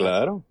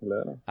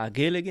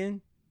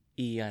Gilligan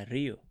y a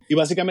Río. Y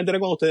básicamente era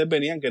cuando ustedes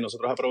venían que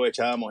nosotros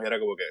aprovechábamos y era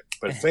como que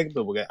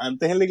perfecto, porque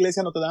antes en la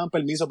iglesia no te daban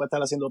permiso para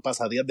estar haciendo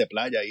pasadías de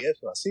playa y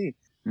eso, así.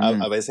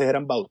 A veces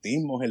eran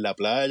bautismos en la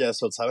playa,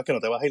 sabes que no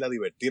te vas a ir a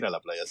divertir a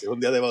la playa. Si es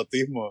un día de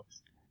bautismo,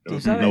 ¿Tú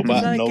sabes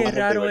qué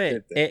raro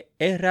es?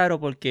 Es raro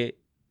porque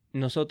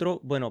nosotros,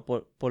 bueno,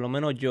 por lo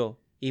menos yo,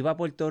 iba a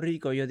Puerto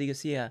Rico y yo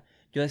decía,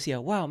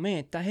 wow, man,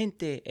 esta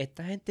gente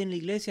en la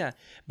iglesia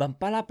van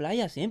para la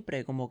playa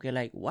siempre, como que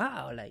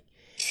wow,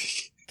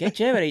 qué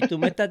chévere. Y tú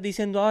me estás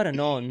diciendo ahora,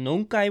 no,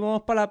 nunca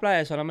íbamos para la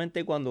playa,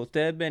 solamente cuando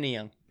ustedes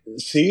venían.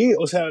 Sí,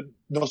 o sea,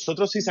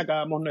 nosotros sí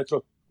sacábamos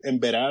en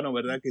verano,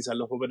 ¿verdad? Quizás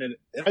los jóvenes,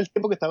 era el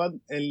tiempo que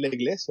estaban en la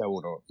iglesia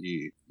uno,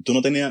 y tú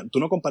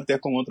no compartías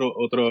con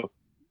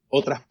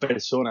otras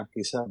personas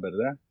quizás,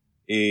 ¿verdad?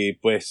 Y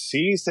pues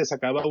sí, se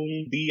sacaba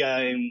un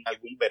día en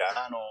algún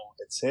verano,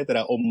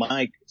 etcétera, o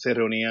Mike se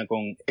reunía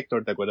con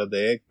Héctor, ¿te acuerdas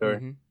de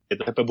Héctor?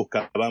 Entonces pues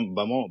buscaban,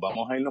 vamos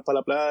a irnos para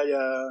la playa,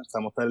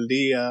 estamos tal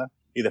día,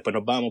 y después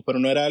nos vamos, pero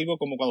no era algo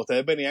como cuando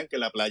ustedes venían que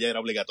la playa era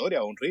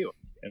obligatoria o un río,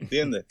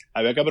 ¿entiendes?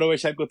 Había que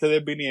aprovechar que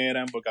ustedes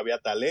vinieran porque había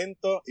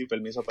talento y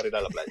permiso para ir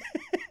a la playa.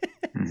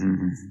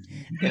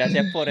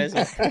 Gracias por eso.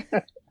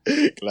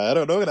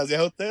 Claro, no,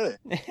 gracias a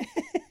ustedes.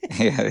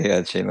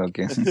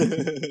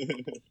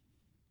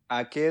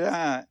 ¿A qué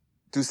edad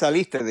tú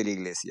saliste de la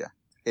iglesia?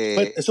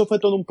 Eso fue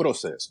todo un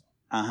proceso.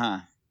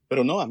 Ajá.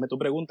 Pero no, hazme tu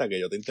pregunta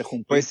que yo te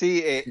interrumpí. Pues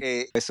sí,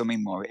 eso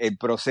mismo, el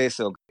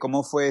proceso.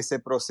 ¿Cómo fue ese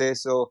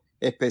proceso,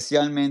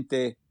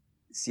 especialmente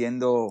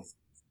siendo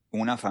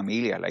una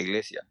familia, la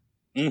iglesia?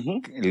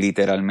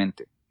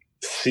 Literalmente.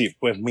 Sí,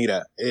 pues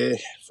mira,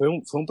 fue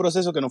un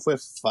proceso que no fue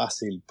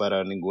fácil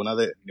para ninguna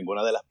de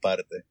las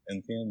partes,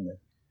 ¿entiendes?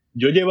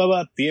 Yo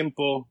llevaba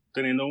tiempo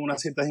teniendo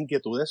unas ciertas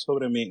inquietudes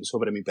sobre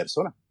mi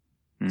persona,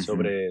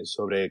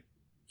 sobre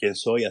quién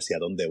soy, hacia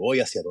dónde voy,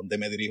 hacia dónde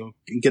me dirijo.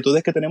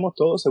 Inquietudes que tenemos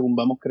todos según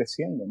vamos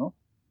creciendo, ¿no?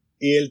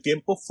 Y el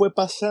tiempo fue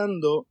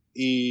pasando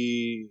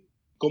Y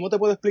 ¿cómo te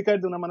puedo explicar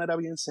de una manera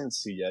bien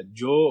sencilla?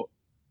 Yo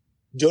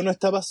no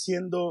estaba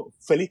siendo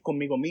feliz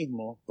conmigo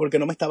mismo porque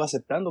no me estaba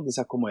aceptando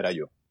quizás como era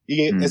yo.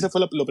 Y ese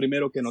fue lo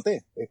primero que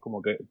noté. Es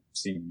como que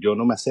si yo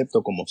no me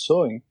acepto como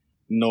soy,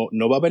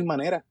 no va a haber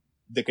manera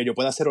de que yo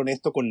pueda ser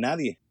honesto con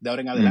nadie de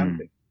ahora en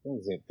adelante.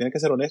 Tienes que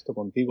ser honesto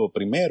contigo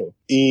primero.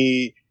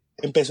 Y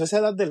empezó esa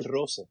edad del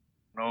roce.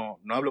 No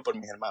hablo por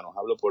mis hermanos,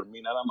 hablo por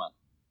mí nada más.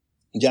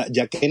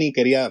 Ya Kenny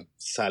quería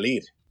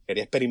salir,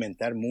 quería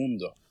experimentar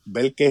mundo,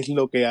 ver qué es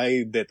lo que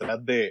hay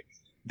detrás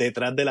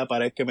de la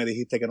pared que me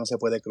dijiste que no se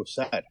puede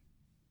cruzar.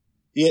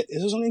 Y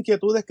esas son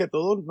inquietudes que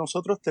todos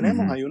nosotros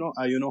tenemos. Hay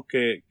unos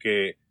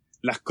que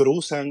las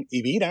cruzan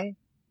y viran,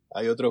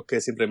 hay otros que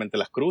simplemente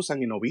las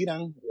cruzan y no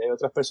viran, y hay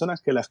otras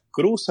personas que las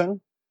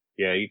cruzan,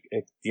 y ahí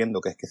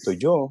entiendo que es que estoy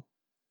yo,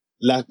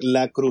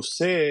 la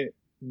crucé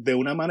de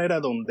una manera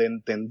donde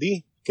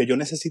entendí que yo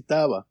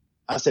necesitaba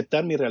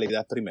aceptar mi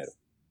realidad primero.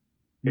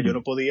 Que yo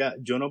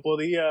no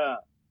podía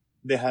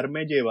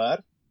dejarme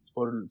llevar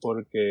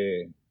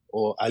porque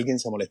o alguien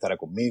se molestara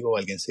conmigo,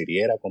 alguien se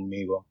hiriera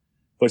conmigo.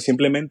 Pues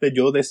simplemente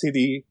yo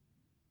decidí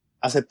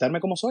aceptarme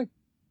como soy.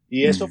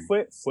 Y eso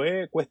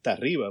fue cuesta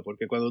arriba,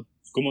 porque cuando,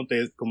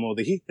 como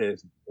dijiste,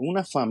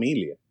 una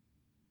familia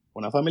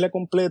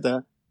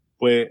completa,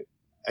 pues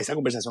esa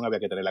conversación había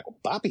que tenerla con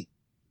papi.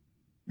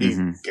 Y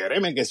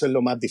créeme que eso es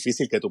lo más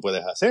difícil que tú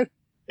puedes hacer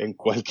en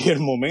cualquier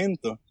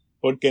momento,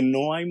 porque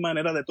no hay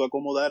manera de tú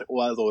acomodar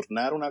o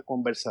adornar una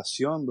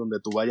conversación donde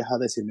tú vayas a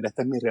decir, mira,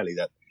 esta es mi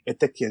realidad,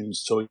 este es quien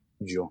soy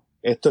yo,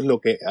 esto es lo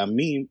que a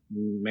mí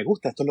me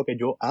gusta, esto es lo que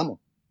yo amo.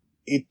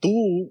 Y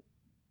tú,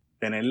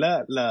 tener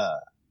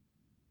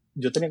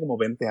yo tenía como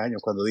 20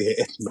 años cuando dije,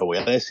 lo voy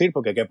a decir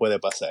porque ¿qué puede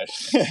pasar?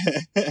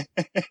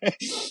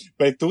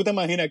 Pues tú te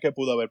imaginas qué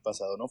pudo haber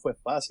pasado. No fue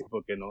fácil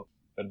porque no,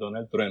 perdona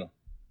el trueno,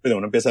 pero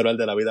uno empieza a hablar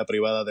de la vida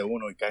privada de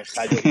uno y caen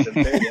rayos y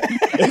centellas.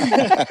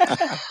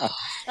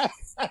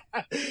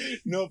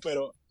 No,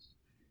 pero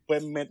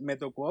pues me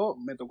tocó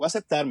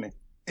aceptarme.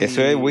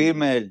 Eso es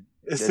Wilmer,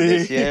 desde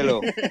el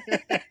cielo.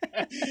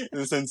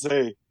 El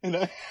sensei, ¿no?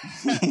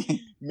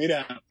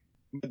 Mira,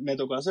 me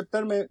tocó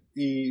aceptarme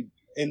y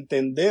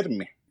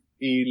entenderme.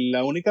 Y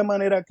la única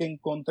manera que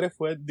encontré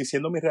fue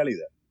diciendo mi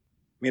realidad.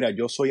 Mira,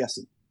 yo soy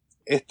así.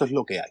 Esto es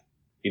lo que hay.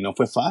 Y no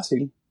fue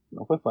fácil.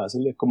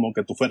 Es como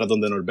que tú fueras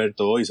donde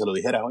Norberto hoy y se lo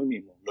dijeras hoy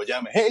mismo. Lo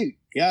llames. Hey,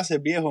 ¿qué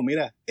haces, viejo?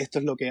 Mira, esto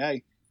es lo que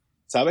hay.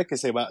 Sabes que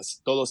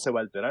todo se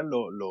va a alterar.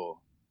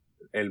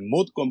 El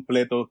mood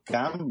completo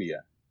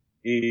cambia.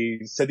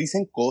 Y se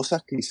dicen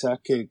cosas quizás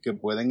que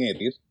pueden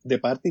herir de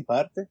parte y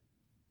parte.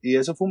 Y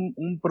eso fue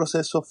un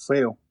proceso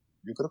feo.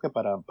 Yo creo que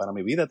para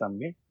mi vida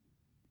también.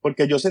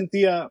 Porque yo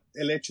sentía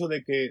el hecho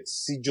de que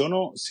si yo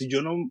no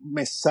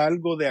me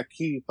salgo de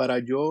aquí para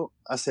yo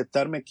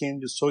aceptarme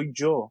quien soy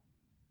yo,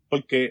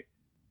 porque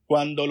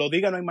cuando lo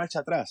diga no hay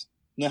marcha atrás.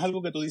 No es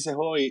algo que tú dices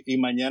hoy y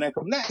mañana es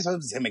como, nah,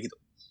 eso se me quitó.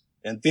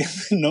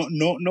 ¿Entiendes?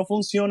 No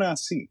funciona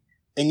así.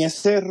 En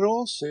ese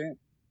roce,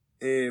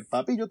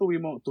 papi y yo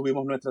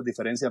tuvimos nuestras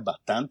diferencias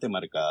bastante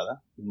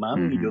marcadas.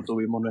 Mami y yo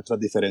tuvimos nuestras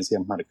diferencias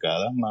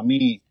marcadas.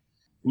 Mami,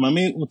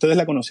 ustedes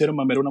la conocieron,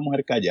 mami era una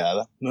mujer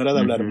callada, no era de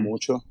hablar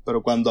mucho,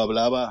 pero cuando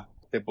hablaba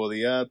te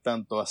podía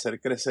tanto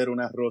hacer crecer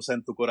una rosa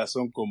en tu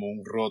corazón como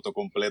un roto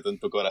completo en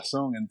tu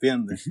corazón,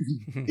 ¿entiendes?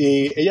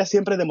 Y ella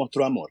siempre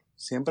demostró amor,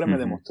 siempre me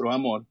demostró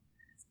amor.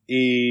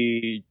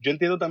 Y yo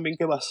entiendo también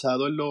que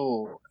basado en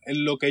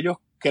lo que ellos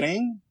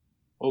creen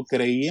o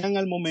creían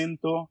al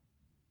momento,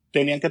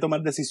 tenían que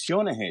tomar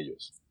decisiones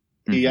ellos.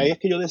 Y ahí es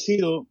que yo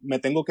decido, me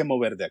tengo que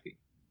mover de aquí.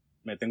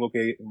 Me tengo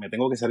que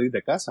salir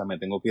de casa, me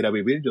tengo que ir a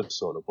vivir yo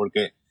solo,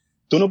 porque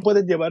tú no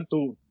puedes llevar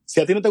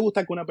si a ti no te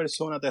gusta que una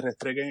persona te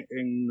restregue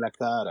en la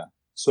cara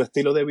su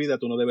estilo de vida,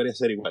 tú no deberías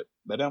ser igual,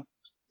 ¿verdad?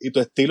 Y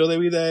tu estilo de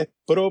vida es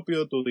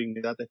propio, tu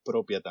dignidad es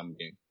propia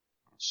también.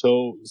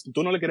 So,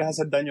 tú no le quieres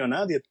hacer daño a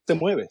nadie, tú te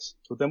mueves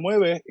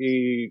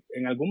y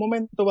en algún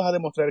momento vas a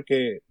demostrar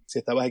que si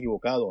estabas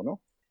equivocado o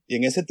no. Y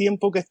en ese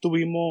tiempo que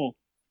estuvimos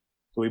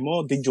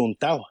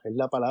disyuntados, es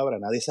la palabra,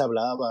 nadie se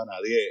hablaba,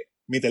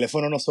 mi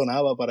teléfono no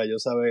sonaba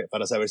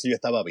para saber si yo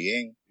estaba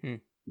bien.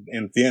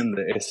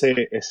 ¿Entiendes?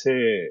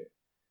 Ese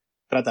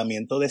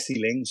tratamiento de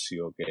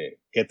silencio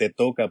que te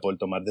toca por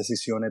tomar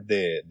decisiones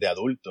de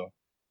adulto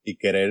y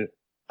querer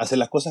hacer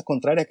las cosas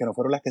contrarias que no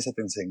fueron las que se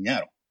te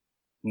enseñaron.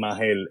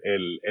 Más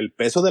el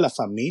peso de la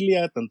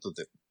familia, tanto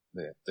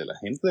de la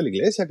gente de la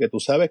iglesia, que tú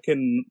sabes que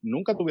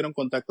nunca tuvieron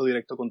contacto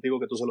directo contigo,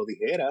 que tú se lo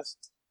dijeras,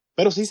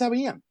 pero sí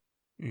sabían.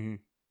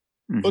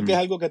 Porque es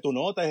algo que tú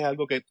notas, es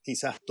algo que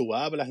quizás tú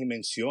hablas y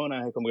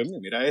mencionas, es como que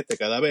mira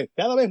cada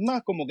vez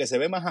más como que se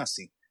ve más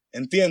así,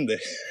 ¿entiendes?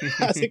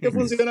 Así que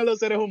funcionan los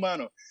seres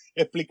humanos,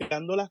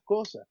 explicando las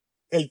cosas.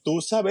 El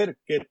tú saber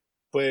que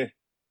pues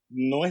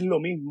no es lo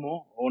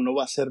mismo o no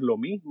va a ser lo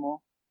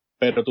mismo,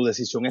 pero tu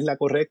decisión es la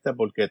correcta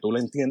porque tú la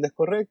entiendes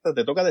correcta,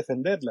 te toca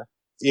defenderla.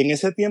 Y en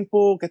ese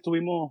tiempo que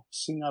estuvimos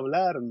sin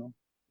hablarnos,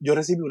 yo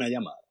recibí una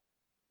llamada.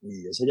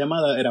 Y esa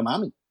llamada era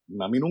mami.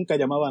 Mami nunca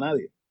llamaba a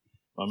nadie.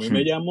 A mí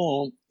me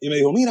llamó y me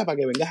dijo, mira, para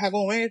que vengas a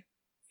comer,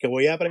 que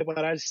voy a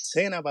preparar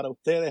cena para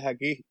ustedes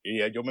aquí. Y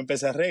yo me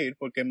empecé a reír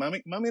porque mami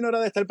no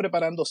era de estar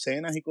preparando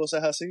cenas y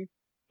cosas así.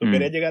 Yo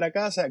quería llegar a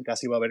casa, en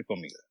casa iba a haber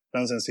comida.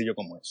 Tan sencillo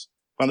como eso.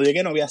 Cuando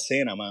llegué no había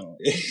cena, mano.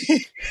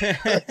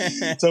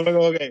 Eso fue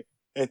como que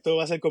esto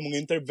va a ser como un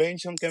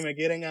intervention que me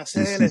quieren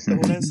hacer, esto es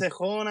una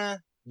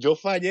encejona. Yo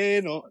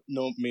fallé,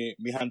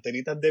 mis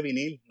antenitas de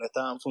vinil no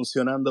estaban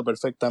funcionando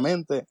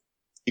perfectamente.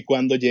 Y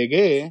cuando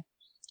llegué,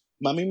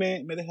 mami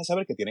me deja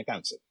saber que tiene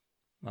cáncer.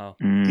 Wow.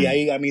 Y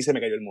ahí a mí se me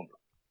cayó el mundo.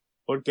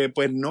 Porque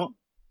pues no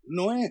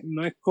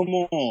es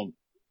como, no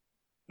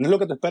es lo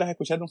que tú esperas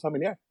escuchar de un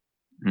familiar.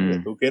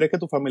 Tú quieres que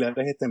tus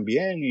familiares estén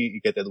bien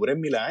y que te duren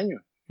 1000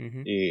 años.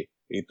 Uh-huh.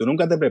 Y tú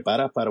nunca te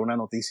preparas para una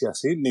noticia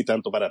así, ni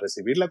tanto para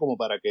recibirla como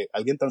para que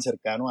alguien tan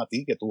cercano a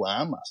ti que tú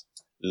amas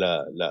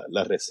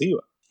la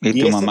reciba.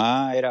 ¿Y tu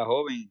mamá era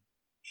joven?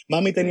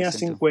 Mami tenía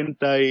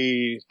 50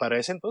 y para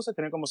ese entonces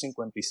tenía como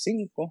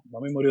 55.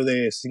 Mami murió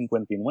de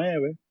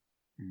 59.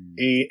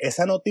 Y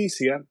esa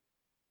noticia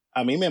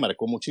a mí me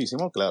marcó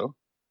muchísimo, claro.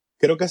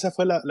 Creo que esa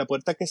fue la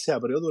puerta que se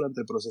abrió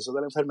durante el proceso de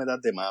la enfermedad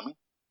de mami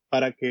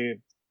para que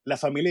la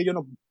familia y yo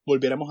nos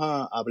volviéramos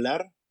a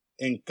hablar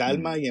en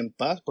calma y en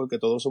paz, porque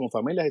todos somos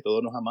familias y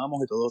todos nos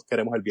amamos y todos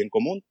queremos el bien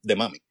común de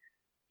mami.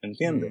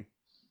 ¿Entiendes?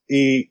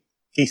 Y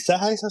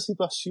quizás a esa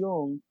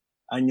situación,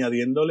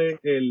 añadiéndole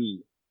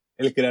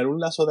el crear un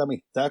lazo de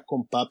amistad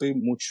con papi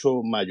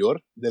mucho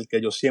mayor del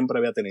que yo siempre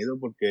había tenido,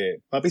 porque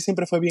papi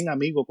siempre fue bien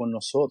amigo con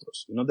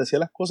nosotros y nos decía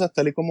las cosas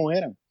tal y como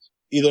eran.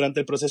 Y durante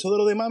el proceso de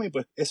lo de mami,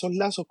 pues esos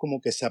lazos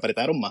como que se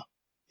apretaron más.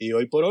 Y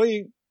hoy por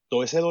hoy,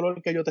 todo ese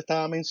dolor que yo te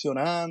estaba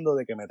mencionando,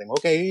 de que me tengo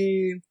que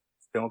ir,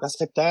 tengo que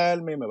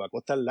aceptarme, me va a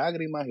costar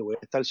lágrimas y voy a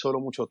estar solo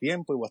mucho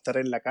tiempo y voy a estar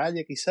en la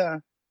calle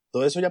quizás,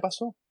 todo eso ya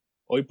pasó.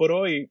 Hoy por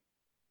hoy,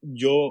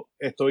 yo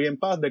estoy en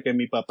paz de que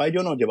mi papá y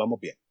yo nos llevamos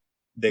bien,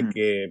 de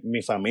que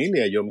mi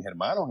familia y yo, mis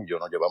hermanos y yo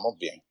nos llevamos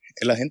bien.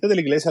 La gente de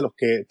la iglesia, los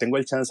que tengo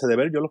el chance de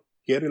ver, yo los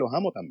quiero y los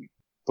amo también.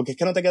 Porque es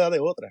que no te queda de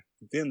otra,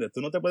 ¿entiendes?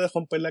 Tú no te puedes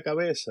romper la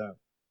cabeza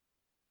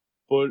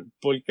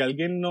porque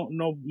alguien no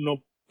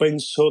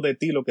pensó de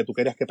ti lo que tú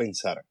querías que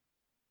pensara.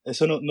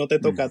 Eso no te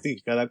toca a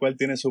ti. Cada cual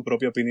tiene su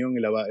propia opinión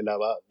y la va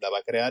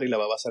a crear y la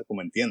va a basar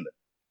como entienda.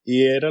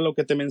 Y era lo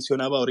que te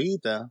mencionaba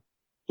ahorita.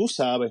 Tú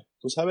sabes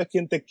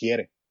quién te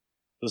quiere.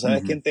 Tú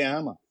sabes quién te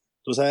ama.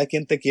 Tú sabes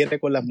quién te quiere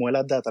con las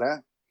muelas de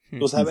atrás.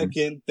 Tú sabes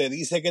quién te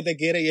dice que te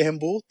quiere y es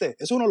embuste.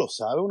 Eso uno lo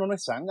sabe, uno no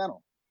es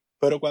zángano.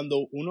 Pero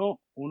cuando uno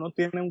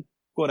tiene un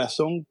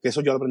corazón, que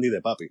eso yo lo aprendí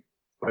de papi.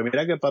 Pues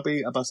mira que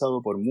papi ha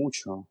pasado por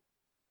mucho.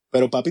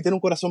 Pero papi tiene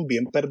un corazón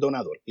bien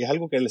perdonador. Y es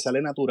algo que le sale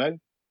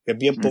natural, que es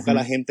bien poca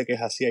la gente que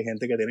es así. Hay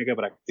gente que tiene que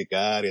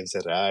practicar y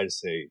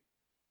encerrarse. Y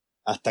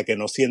hasta que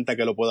no sienta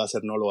que lo puedo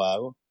hacer, no lo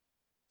hago.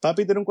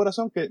 Papi tiene un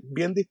corazón que es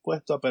bien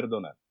dispuesto a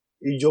perdonar.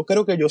 Y yo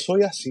creo que yo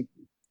soy así.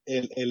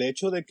 El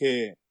hecho de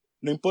que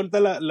no importa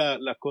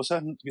las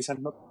cosas quizás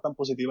no tan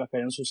positivas que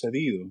hayan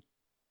sucedido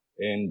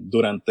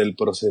durante el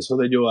proceso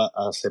de yo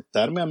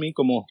aceptarme a mí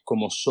como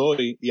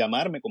soy y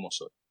amarme como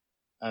soy.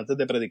 Antes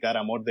de predicar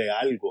amor de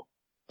algo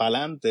para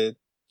adelante,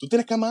 tú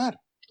tienes que amar.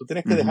 Tú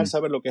tienes que dejar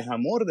saber lo que es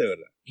amor de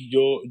verdad.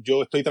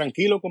 Yo estoy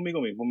tranquilo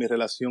conmigo mismo. Mi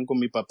relación con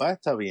mi papá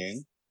está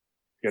bien.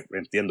 Que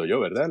entiendo yo,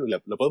 ¿verdad?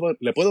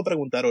 Le puedo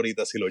preguntar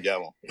ahorita si lo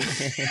llamo.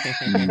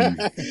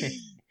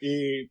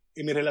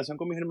 y mi relación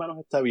con mis hermanos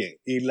está bien.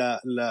 Y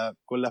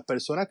con las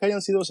personas que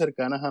hayan sido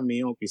cercanas a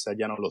mí o quizás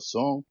ya no lo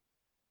son,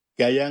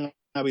 que hayan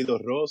habido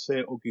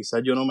roces o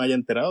quizás yo no me haya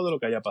enterado de lo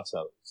que haya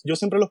pasado, yo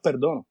siempre los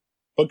perdono.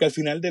 Porque al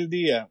final del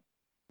día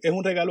es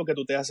un regalo que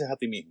tú te haces a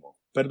ti mismo.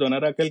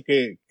 Perdonar a aquel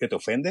que te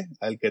ofende,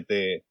 al que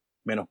te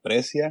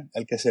menosprecia,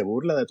 al que se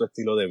burla de tu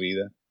estilo de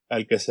vida,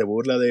 al que se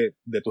burla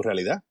de tu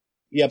realidad.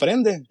 Y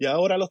aprendes. Ya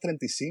ahora a los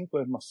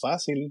 35 es más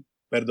fácil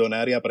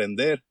perdonar y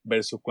aprender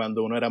versus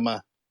cuando uno era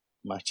más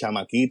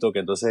chamaquito, que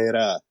entonces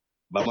era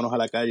vámonos a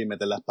la calle y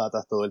meter las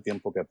patas todo el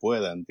tiempo que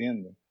pueda,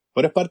 ¿entiendes?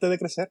 Pero es parte de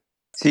crecer.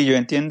 Sí, yo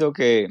entiendo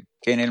que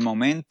en el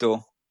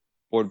momento,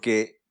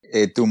 porque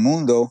tu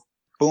mundo,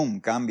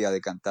 ¡pum!, cambia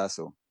de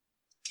cantazo.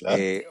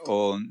 Claro.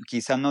 O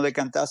quizás no de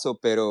cantazo,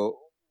 pero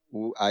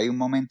hay un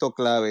momento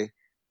clave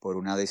por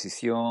una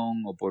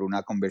decisión o por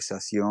una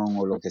conversación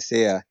o lo que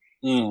sea,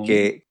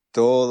 que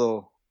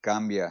todo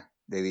cambia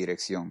de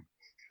dirección.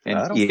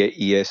 Claro.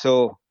 Y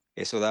eso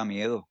da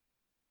miedo.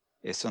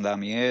 Eso da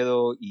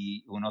miedo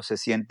y uno se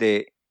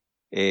siente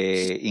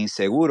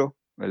inseguro,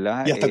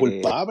 ¿verdad? Y hasta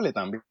culpable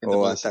también.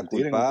 O hasta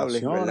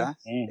culpable, ¿verdad?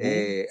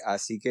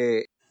 Así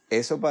que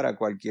eso para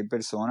cualquier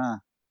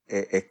persona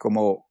es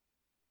como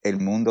el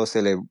mundo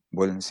se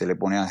le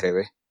pone al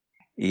revés.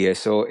 Y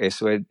eso es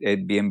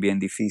bien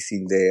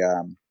difícil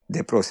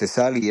de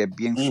procesar y es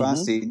bien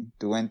fácil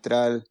tú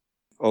entrar.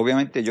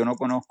 Obviamente yo no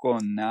conozco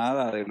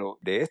nada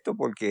de esto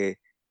porque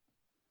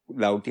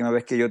la última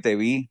vez que yo te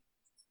vi,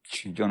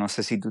 yo no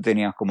sé si tú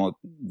tenías como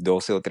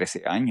 12 o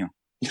 13 años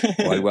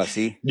o algo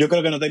así. Yo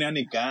creo que no tenía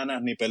ni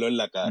canas ni pelo en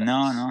la cara.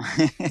 No.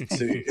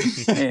 Sí.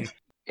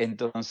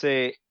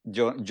 Entonces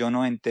yo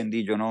no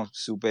entendí, yo no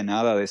supe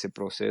nada de ese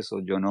proceso,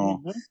 yo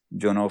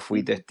no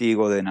fui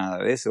testigo de nada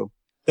de eso.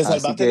 Te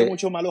salvaste de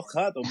muchos malos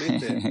gatos,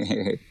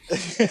 ¿viste?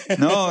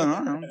 No.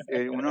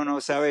 Uno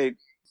no sabe,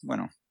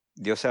 bueno,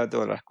 Dios sabe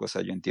todas las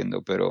cosas, yo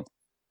entiendo, pero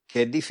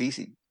que es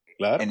difícil.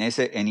 Claro. En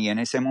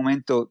ese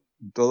momento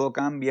todo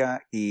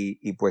cambia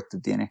y pues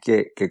tú tienes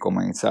que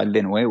comenzar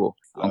de nuevo.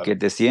 Claro. Aunque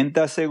te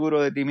sientas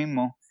seguro de ti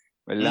mismo,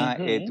 ¿verdad?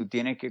 Tú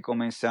tienes que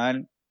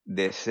comenzar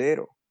de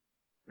cero,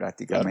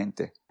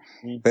 prácticamente.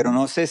 Claro. Pero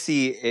no sé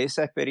si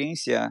esa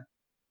experiencia,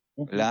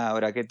 ¿verdad?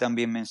 Ahora que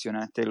también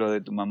mencionaste lo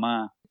de tu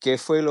mamá, ¿qué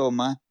fue lo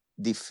más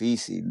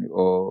difícil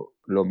o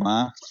lo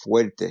más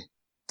fuerte?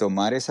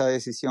 ¿Tomar esa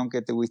decisión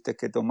que tuviste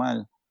que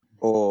tomar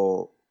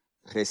o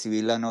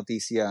recibir la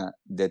noticia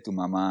de tu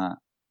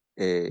mamá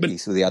y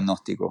su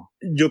diagnóstico?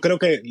 Yo creo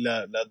que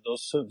las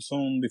dos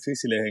son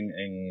difíciles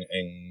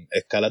en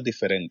escalas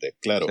diferentes,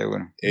 claro.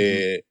 Seguro.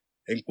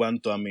 En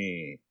cuanto a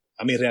mi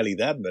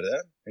realidad, ¿verdad?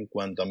 En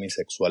cuanto a mi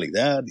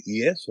sexualidad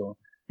y eso,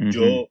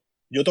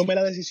 yo tomé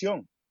la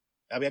decisión.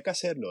 Había que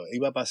hacerlo.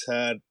 Iba a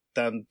pasar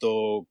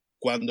tanto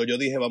cuando yo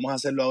dije vamos a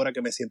hacerlo ahora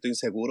que me siento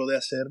inseguro de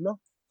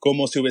hacerlo,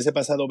 como si hubiese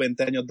pasado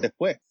 20 años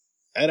después.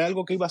 Era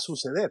algo que iba a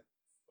suceder.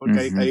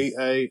 Porque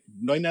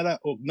no hay nada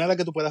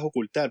que tú puedas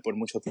ocultar por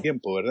mucho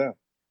tiempo, ¿verdad?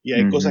 Y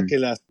hay cosas que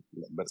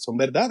son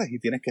verdades y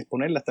tienes que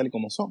exponerlas tal y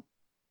como son.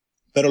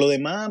 Pero lo de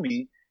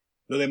mami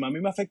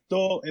me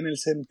afectó en el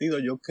sentido,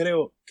 yo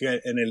creo que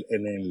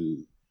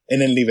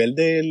en el nivel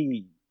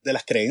de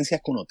las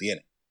creencias que uno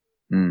tiene.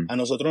 A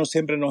nosotros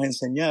siempre nos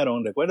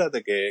enseñaron,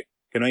 recuérdate que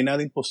no hay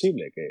nada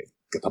imposible,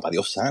 que papá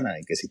Dios sana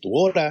y que si tú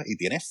oras y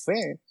tienes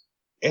fe,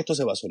 esto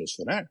se va a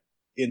solucionar.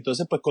 Y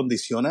entonces pues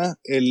condicionas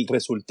el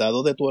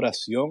resultado de tu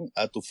oración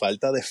a tu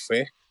falta de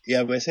fe y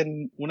a veces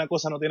una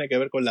cosa no tiene que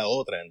ver con la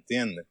otra,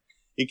 ¿entiendes?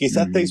 Y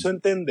quizás te hizo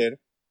entender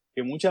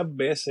que muchas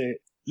veces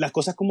las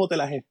cosas como te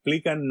las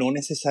explican no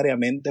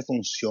necesariamente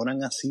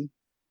funcionan así,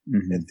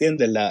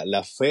 ¿entiendes?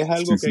 La fe es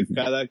algo que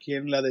cada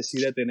quien la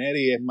decide tener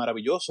y es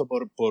maravilloso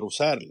por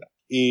usarla.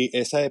 Y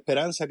esa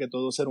esperanza que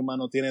todo ser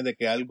humano tiene de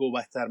que algo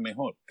va a estar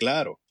mejor,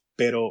 claro,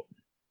 pero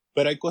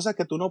hay cosas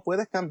que tú no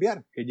puedes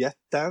cambiar, que ya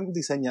están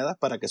diseñadas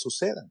para que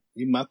sucedan.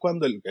 Y más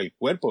cuando el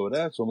cuerpo,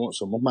 ¿verdad?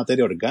 Somos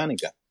materia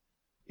orgánica.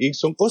 Y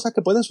son cosas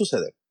que pueden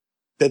suceder.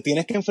 Te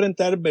tienes que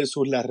enfrentar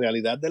versus la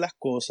realidad de las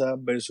cosas,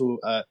 versus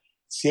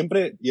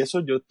siempre, y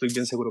eso yo estoy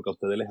bien seguro que a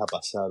ustedes les ha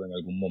pasado en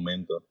algún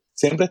momento.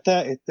 Siempre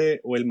está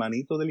o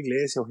hermanito de la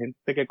iglesia o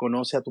gente que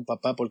conoce a tu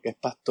papá porque es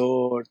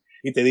pastor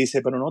y te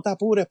dice, pero no te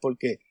apures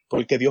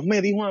porque Dios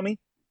me dijo a mí.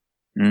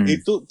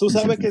 Y tú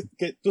sabes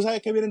tú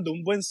sabes que vienen de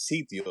un buen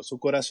sitio, su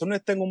corazón no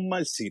está en un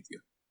mal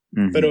sitio,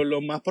 pero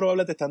lo más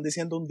probable te están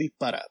diciendo un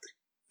disparate.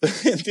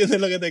 ¿Entiendes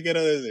lo que te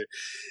quiero decir?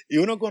 Y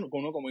uno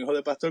como hijo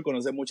de pastor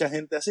conoce mucha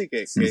gente así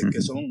que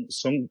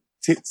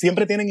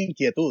siempre tienen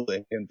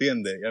inquietudes,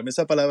 ¿entiendes? Y a mí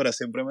esa palabra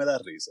siempre me da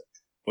risa,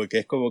 porque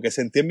es como que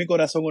sentí en mi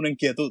corazón una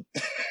inquietud.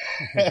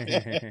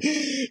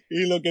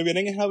 Y lo que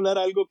vienen es hablar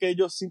algo que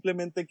ellos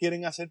simplemente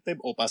quieren hacerte,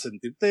 o para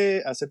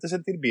hacerte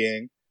sentir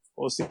bien,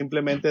 o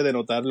simplemente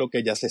denotar lo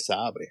que ya se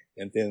sabe,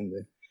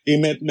 ¿entiendes? Y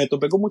me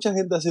topé con mucha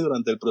gente así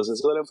durante el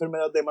proceso de la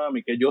enfermedad de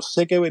mami, que yo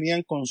sé que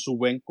venían con su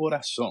buen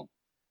corazón,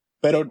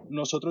 pero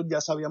nosotros ya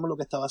sabíamos lo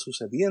que estaba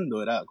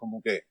sucediendo, era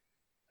como que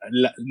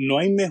no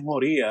hay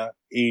mejoría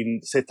y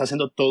se está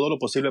haciendo todo lo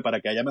posible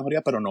para que haya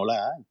mejoría, pero no la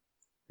hay.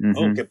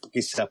 O que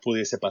quizás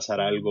pudiese pasar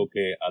algo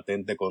que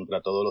atente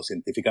contra todo lo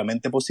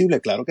científicamente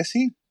posible, claro que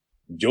sí.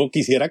 Yo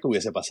quisiera que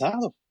hubiese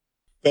pasado,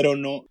 pero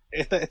no.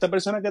 Esta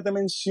persona que te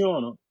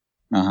menciono,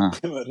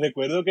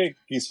 recuerdo que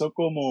quiso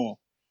como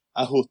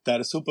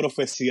ajustar su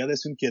profecía de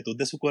su inquietud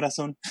de su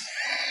corazón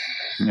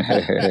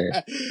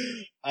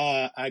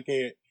a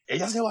que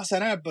ella se va a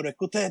sanar, pero es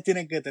que ustedes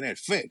tienen que tener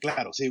fe.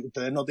 Claro, si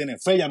ustedes no tienen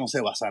fe, ella no se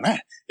va a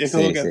sanar. Y es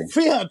como que,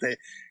 fíjate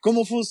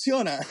cómo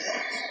funciona.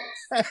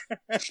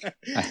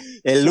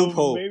 El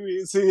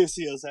loophole.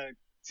 Sí, o sea,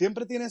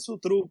 siempre tiene su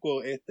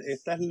truco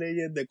estas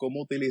leyes de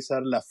cómo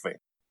utilizar la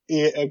fe.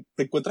 Y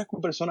te encuentras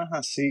con personas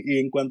así, y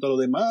en cuanto a lo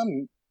demás,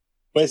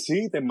 pues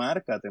sí, te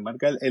marca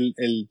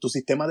tu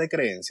sistema de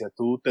creencias.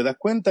 Tú te das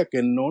cuenta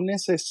que no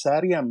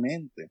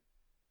necesariamente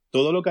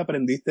todo lo que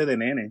aprendiste de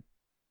nene,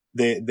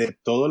 de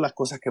todas las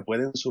cosas que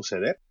pueden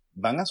suceder,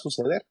 van a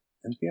suceder,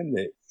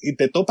 ¿entiendes? Y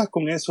te topas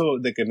con eso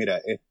de que, mira,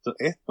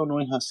 esto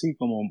no es así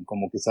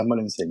como quizás me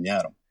lo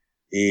enseñaron.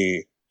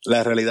 Y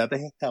la realidad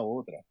es esta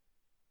otra.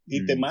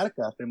 Y te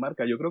marca.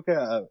 Yo creo que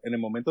en el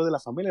momento de la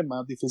familia el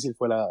más difícil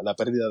fue la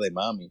pérdida de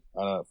mami.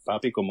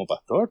 Papi como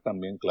pastor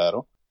también,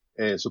 claro.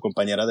 Su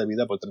compañera de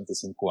vida por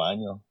 35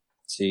 años.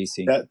 Sí.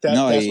 Te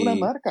hace una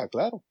marca,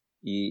 claro.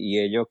 Y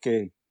ellos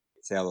que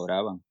se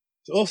adoraban.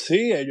 Oh,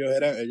 sí, ellos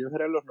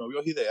eran los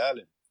novios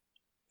ideales.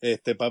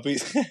 Papi,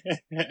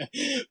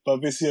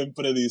 papi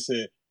siempre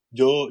dice,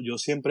 yo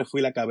siempre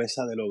fui la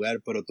cabeza del hogar,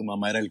 pero tu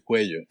mamá era el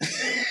cuello.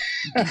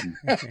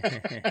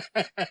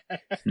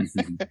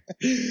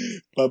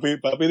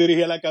 Papi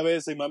dirigía la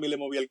cabeza y mami le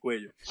movía el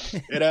cuello.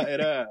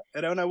 Era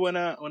una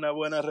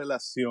buena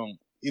relación.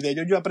 Y de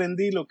ello yo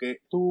aprendí lo que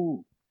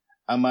tú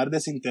amar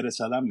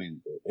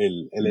desinteresadamente.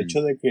 El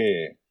hecho de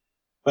que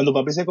cuando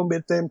papi se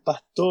convierte en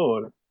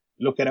pastor,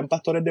 los que eran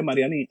pastores de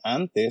Mariani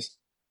antes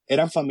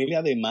eran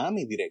familia de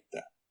mami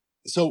directa.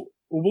 So,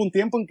 hubo un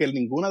tiempo en que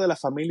ninguna de las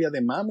familias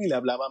de mami le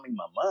hablaba a mi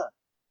mamá.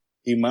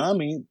 Y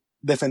mami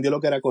defendió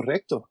lo que era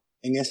correcto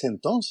en ese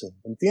entonces,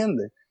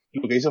 ¿entiendes?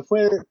 Lo que hizo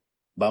fue,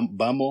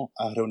 vamos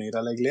a reunir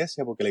a la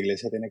iglesia porque la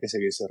iglesia tiene que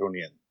seguirse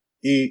reuniendo.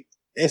 Y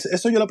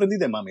eso yo lo aprendí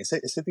de mami,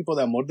 ese tipo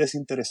de amor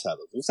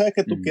desinteresado. Tú sabes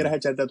que tú quieres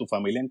echarte a tu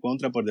familia en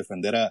contra por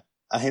defender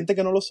a gente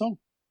que no lo son.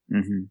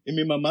 Y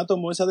mi mamá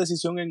tomó esa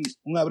decisión en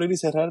un abrir y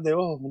cerrar de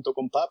ojos junto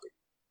con papi.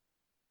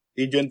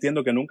 Y yo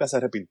entiendo que nunca se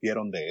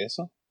arrepintieron de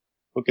eso,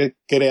 porque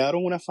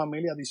crearon una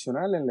familia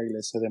adicional en la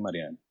iglesia de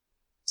Mariana.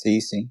 Sí,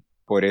 sí.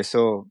 Por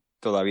eso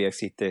todavía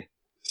existe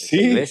esa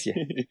iglesia.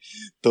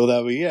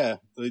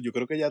 Todavía. Yo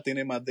creo que ya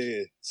tiene más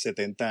de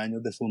 70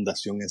 años de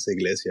fundación esa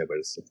iglesia,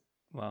 Percy.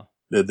 Wow.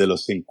 Desde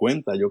los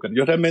 50.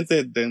 Yo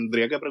realmente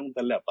tendría que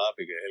preguntarle a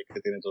papi, que es el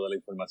que tiene toda la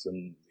información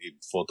y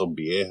fotos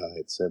viejas,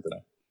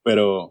 etcétera.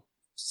 Pero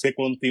se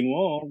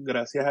continuó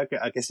gracias a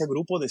que ese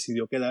grupo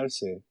decidió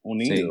quedarse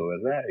unido,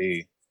 ¿verdad?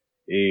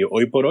 Y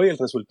hoy por hoy el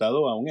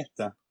resultado aún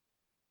está.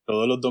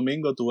 Todos los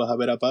domingos tú vas a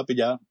ver a papi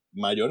ya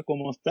mayor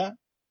como está,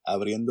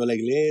 abriendo la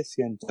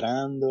iglesia,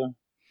 entrando,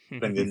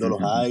 prendiendo los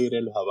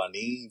aires, los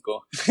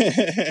abanicos.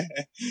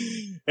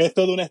 Es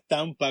toda una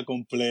estampa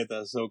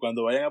completa. So,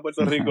 cuando vayan a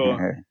Puerto Rico,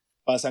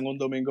 pasan un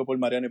domingo por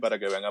Mariani para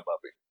que vean a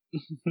papi.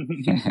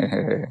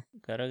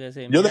 Claro que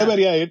sí. Yo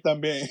debería ir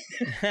también.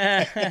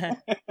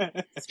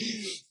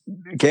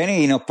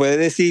 Kenny, ¿nos puede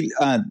decir,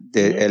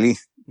 Eli?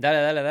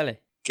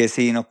 Dale. Que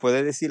si nos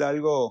puede decir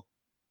algo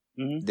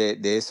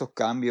de esos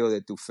cambios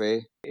de tu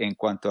fe en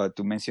cuanto a,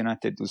 tú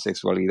mencionaste tu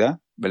sexualidad,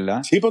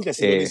 ¿verdad? Sí, porque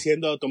sigo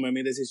diciendo, tomé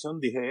mi decisión,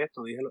 dije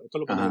esto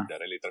lo puedo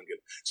editar, Eli, tranquilo.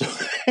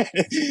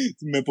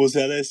 Me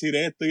puse a decir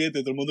esto y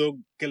todo el mundo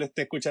que lo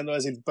esté escuchando va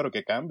a decir, pero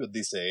qué cambios,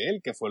 dice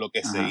él, qué fue lo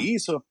que se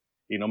hizo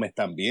y no me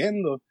están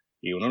viendo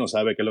y uno no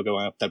sabe qué es lo que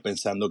van a estar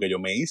pensando que yo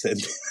me hice.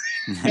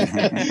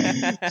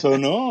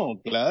 No,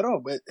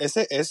 claro,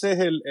 ese es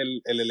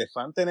el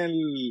elefante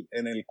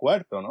en el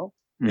cuarto, ¿no?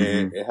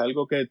 Es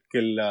algo que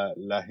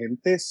la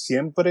gente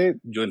siempre,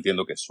 yo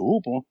entiendo que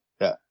supo. O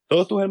sea,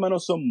 todos tus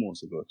hermanos son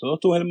músicos, todos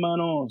tus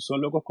hermanos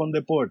son locos con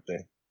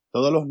deporte,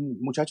 todos los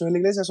muchachos de la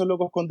iglesia son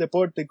locos con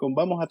deporte y con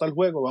vamos a tal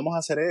juego, vamos a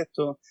hacer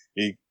esto.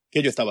 ¿Y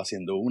qué yo estaba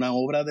haciendo? Una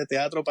obra de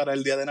teatro para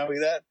el día de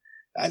Navidad.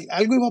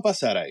 Algo iba a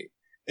pasar ahí,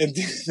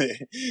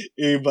 ¿entiendes?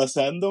 Y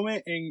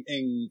basándome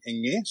en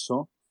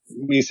eso,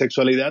 mi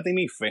sexualidad y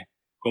mi fe,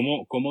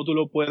 ¿cómo tú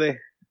lo puedes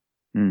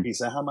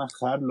quizás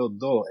amarrar los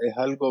dos? Es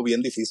algo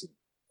bien difícil.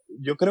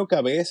 Yo creo que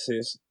a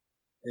veces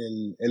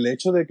el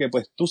hecho de que,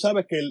 pues, tú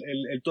sabes que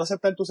el tú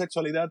aceptar tu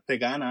sexualidad te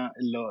gana,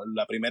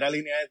 la primera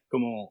línea es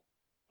como,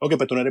 ok,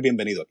 pues tú no eres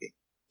bienvenido aquí.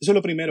 Eso es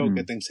lo primero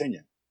que te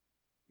enseña.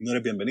 No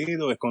eres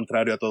bienvenido, es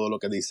contrario a todo lo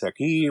que dice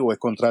aquí, o es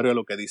contrario a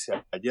lo que dice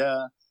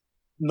allá.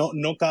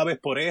 No cabes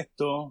por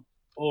esto,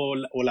 o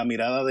la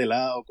mirada de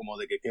lado, como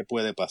de que qué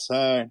puede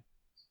pasar.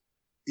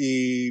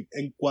 Y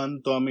en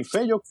cuanto a mi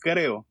fe, yo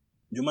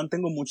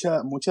mantengo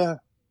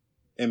mucha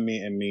en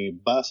mi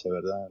base,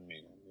 ¿verdad? En mi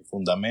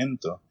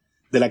fundamento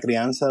de la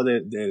crianza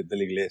de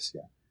la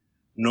iglesia.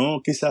 No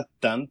quizás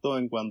tanto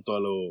en cuanto a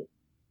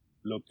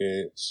lo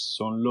que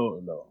son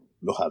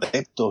los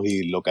adeptos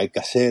y lo que hay que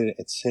hacer,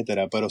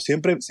 etcétera, pero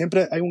siempre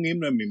hay un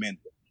himno en mi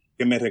mente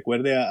que me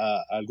recuerde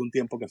a algún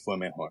tiempo que fue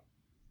mejor.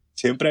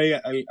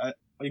 Siempre hay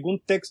algún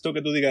texto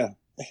que tú digas,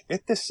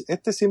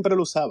 este siempre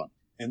lo usaban,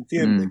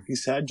 ¿entiendes?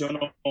 Quizás yo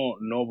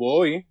no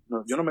voy,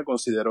 yo no me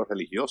considero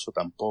religioso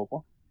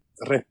tampoco,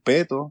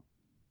 respeto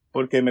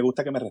porque me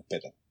gusta que me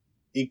respeten.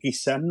 Y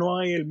quizás no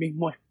hay el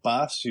mismo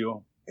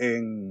espacio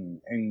en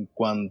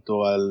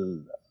cuanto a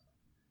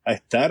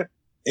estar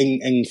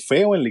en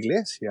fe o en la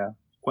iglesia.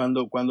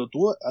 Cuando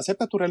tú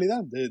aceptas tu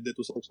realidad de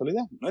tu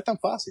sexualidad, no es tan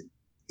fácil.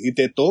 Y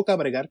te toca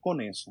bregar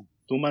con eso.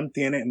 Tú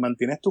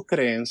mantienes tus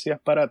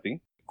creencias para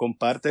ti,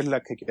 compartes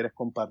las que quieres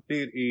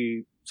compartir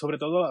y sobre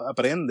todo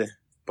aprendes,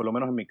 por lo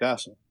menos en mi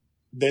caso,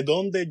 de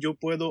dónde yo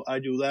puedo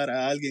ayudar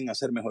a alguien a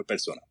ser mejor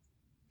persona.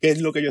 ¿Qué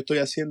es lo que yo estoy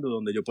haciendo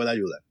donde yo pueda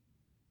ayudar?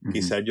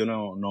 Quizás yo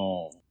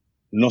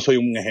no soy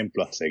un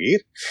ejemplo a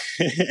seguir,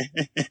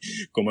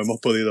 como hemos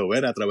podido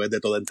ver a través de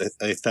toda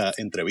esta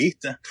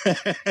entrevista,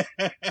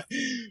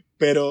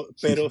 pero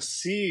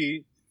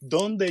sí,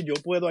 ¿dónde yo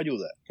puedo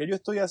ayudar? ¿Qué yo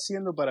estoy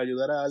haciendo para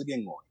ayudar a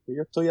alguien hoy? ¿Qué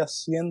yo estoy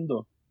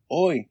haciendo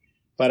hoy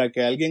para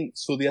que alguien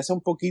su día sea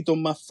un poquito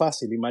más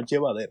fácil y más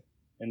llevadero?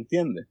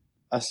 ¿Entiendes?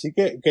 Así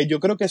que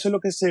yo creo que eso es lo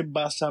que se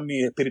basa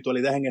mi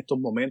espiritualidad en estos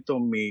momentos,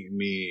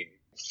 mi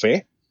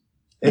fe.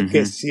 Es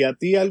que si a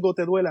ti algo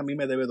te duele, a mí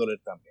me debe doler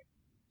también.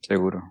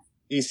 Seguro.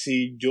 Y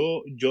si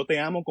yo te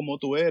amo como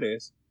tú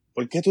eres,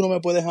 ¿por qué tú no me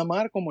puedes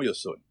amar como yo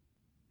soy?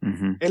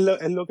 Es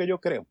lo que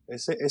yo creo.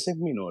 Ese es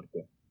mi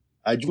norte.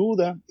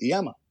 Ayuda y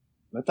ama.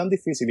 No es tan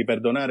difícil. Y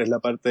perdonar es la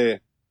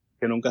parte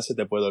que nunca se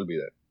te puede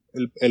olvidar.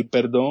 El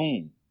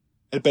perdón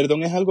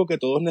es algo que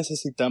todos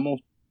necesitamos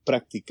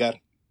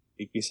practicar.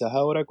 Y quizás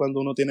ahora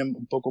cuando uno tiene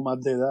un poco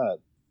más de edad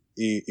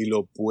y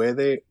lo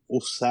puede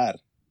usar,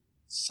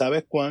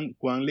 ¿sabes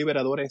cuán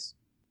liberador es?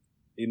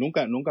 Y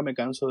nunca me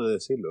canso de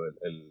decirlo.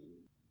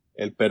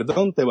 El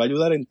perdón te va a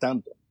ayudar en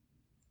tanto.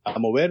 a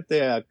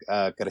moverte,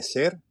 a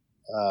crecer,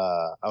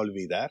 a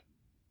olvidar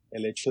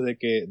el hecho de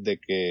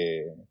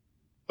que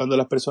cuando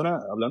las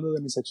personas, hablando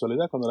de mi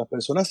sexualidad, cuando las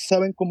personas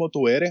saben cómo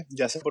tú eres,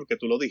 ya sea porque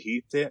tú lo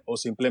dijiste o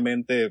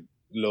simplemente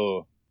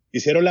lo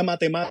hicieron la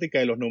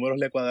matemática y los números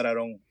le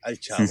cuadraron al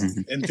chavo,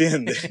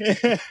 ¿entiendes?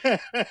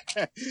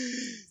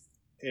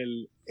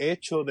 El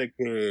hecho de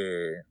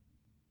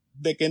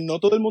que no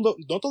todo el mundo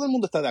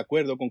está de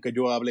acuerdo con que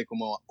yo hable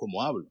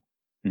como hablo,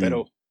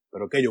 pero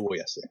 ¿qué yo voy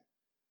a hacer?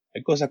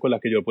 Hay cosas con las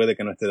que yo puede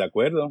que no esté de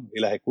acuerdo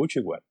y las escucho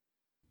igual.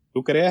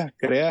 Tú creas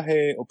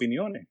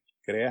opiniones,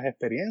 creas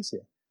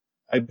experiencias.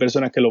 Hay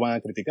personas que lo van a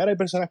criticar, hay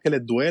personas que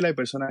les duele, hay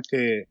personas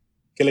que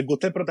les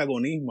gusta el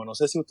protagonismo. No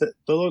sé si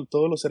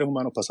todos los seres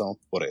humanos pasamos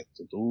por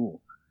esto.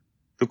 Tú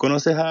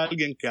conoces a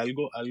alguien que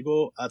algo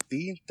a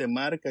ti te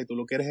marca y tú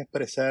lo quieres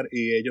expresar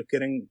y ellos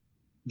quieren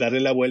darle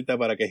la vuelta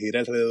para que gire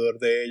alrededor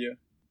de ellos.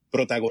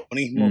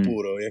 Protagonismo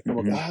puro. Y es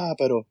como que,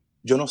 pero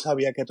yo no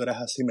sabía que tú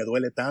eras así, me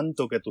duele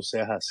tanto que tú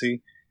seas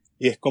así.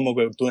 Y es como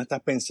que tú no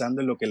estás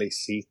pensando en lo que le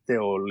hiciste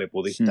o le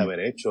pudiste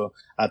haber hecho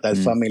a tal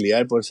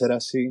familiar por ser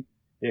así.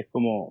 Y es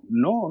como,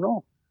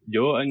 no.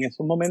 Yo en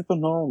esos momentos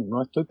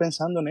no estoy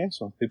pensando en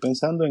eso. Estoy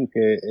pensando en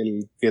que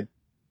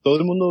todo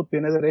el mundo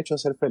tiene derecho a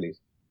ser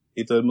feliz.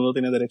 Y todo el mundo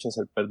tiene derecho a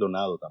ser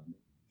perdonado también.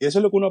 Y eso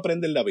es lo que uno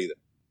aprende en la vida.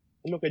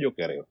 Es lo que yo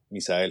creo,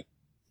 Misael.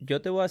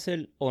 Yo te voy a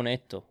ser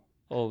honesto,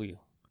 obvio.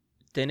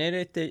 Tener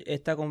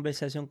esta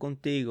conversación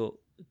contigo,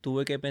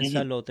 tuve que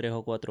pensarlo 3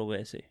 o 4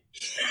 veces.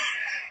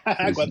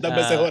 ¿Cuántas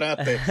veces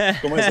oraste?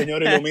 Como el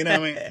Señor,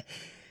 ilumíname.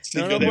 Si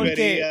yo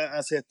debería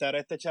aceptar a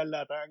este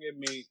charlatán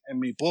en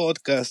mi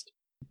podcast.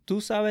 Tú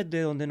sabes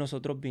de dónde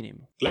nosotros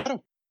vinimos.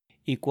 Claro.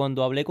 Y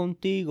cuando hablé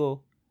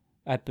contigo,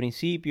 al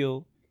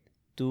principio,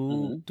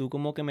 tú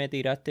como que me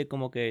tiraste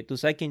como que, ¿tú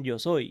sabes quién yo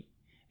soy?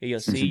 Y yo,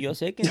 sí, yo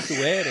sé quién tú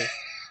eres.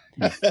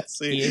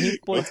 Sí. Y es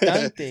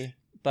importante,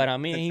 para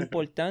mí es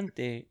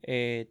importante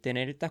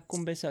tener estas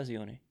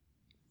conversaciones.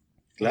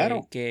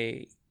 Claro.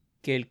 Que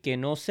el que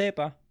no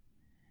sepa,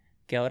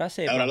 que ahora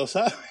sepa. Ahora lo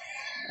sabe.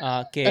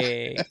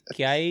 Que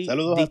hay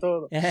saludos a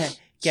todos.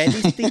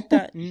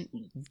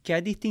 que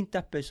hay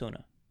distintas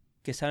personas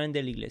que salen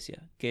de la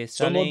iglesia, que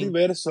somos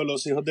diversos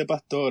los hijos de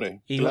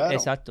pastores. Claro.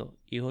 Exacto,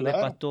 hijos de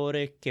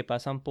pastores que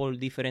pasan por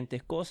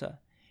diferentes cosas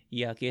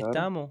y aquí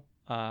estamos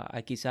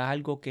a quizás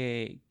algo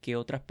que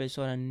otras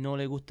personas no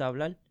les gusta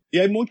hablar. Y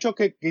hay muchos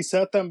que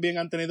quizás también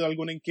han tenido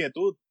alguna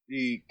inquietud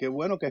y qué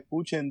bueno que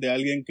escuchen de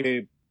alguien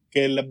que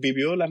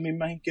vivió las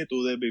mismas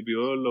inquietudes,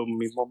 vivió los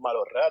mismos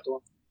malos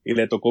ratos y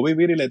le tocó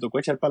vivir y le tocó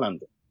echar para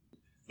adelante.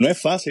 No es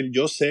fácil,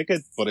 yo sé que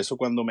por eso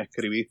cuando me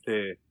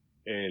escribiste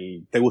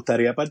 ¿te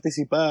gustaría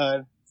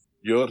participar?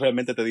 Yo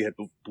realmente te dije,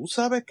 tú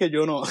sabes que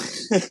yo no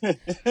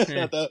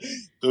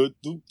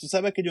tú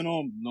sabes que yo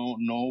no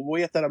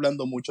voy a estar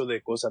hablando mucho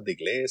de cosas de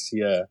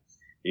iglesia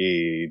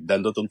y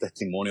dándote un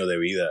testimonio de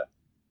vida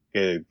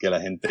que la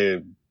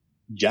gente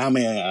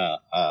llame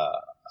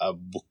a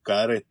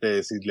buscar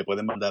si le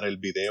pueden mandar el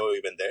video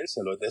y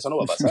vendérselo. Eso no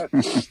va a pasar.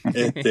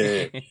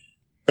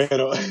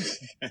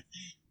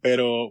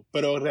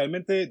 Pero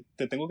realmente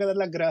te tengo que dar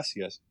las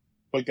gracias,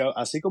 porque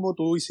así como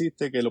tú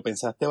hiciste, que lo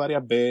pensaste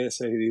varias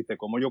veces y dijiste,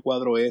 ¿cómo yo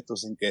cuadro esto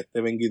sin que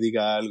venga y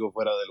diga algo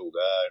fuera de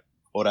lugar?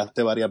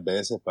 Oraste varias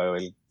veces para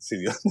ver si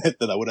Dios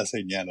te da una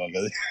señal o algo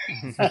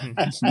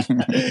así.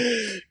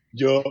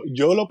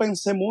 yo lo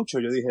pensé mucho,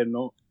 yo dije,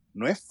 no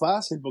es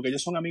fácil porque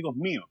ellos son amigos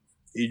míos.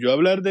 Y yo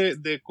hablar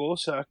de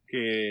cosas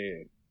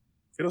que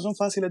no son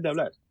fáciles de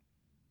hablar,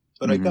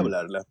 pero hay que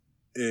hablarlas.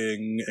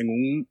 En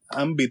un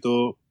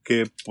ámbito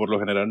que por lo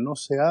general no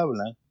se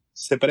habla,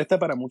 se presta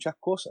para muchas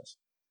cosas,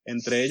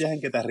 entre ellas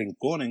en que te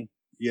arrinconen,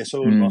 y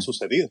eso no ha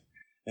sucedido.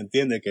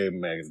 Entiende que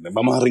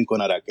vamos a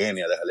arrinconar a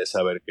Kenny, a dejarle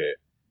saber que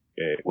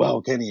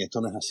wow, Kenny,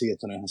 esto no es así,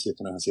 esto no es así,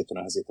 esto no es así, esto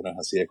no es así, esto no es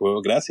así.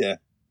 Gracias,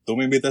 tú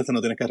me invitaste, no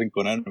tienes que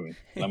arrinconarme,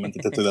 solamente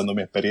te estoy dando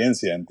mi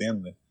experiencia,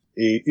 ¿entiendes?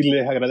 Y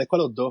les agradezco a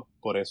los dos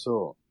por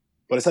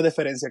esa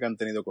deferencia que han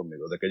tenido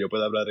conmigo, de que yo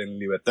pueda hablar en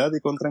libertad y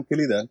con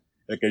tranquilidad,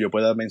 de que yo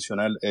pueda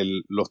mencionar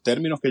los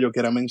términos que yo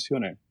quiera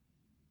mencionar.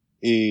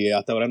 Y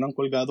hasta ahora no han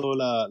colgado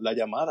la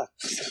llamada.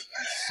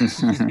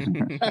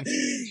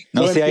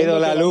 No se ha ido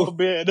la luz.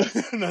 Bien.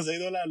 No se ha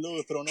ido la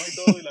luz, tronó y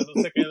todo y la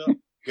luz se quedó.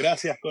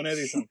 Gracias con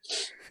Edison.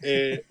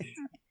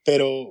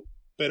 Pero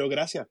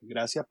gracias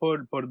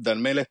por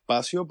darme el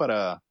espacio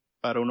para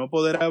uno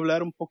poder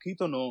hablar un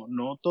poquito.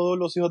 No todos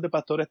los hijos de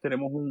pastores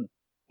tenemos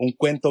un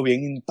cuento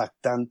bien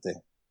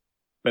impactante,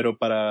 pero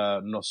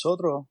para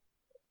nosotros,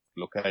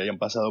 los que hayan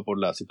pasado por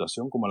la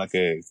situación como la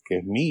que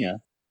es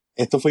mía,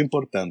 esto fue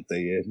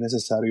importante y es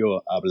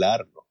necesario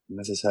hablarlo, es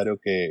necesario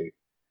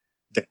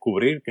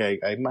descubrir que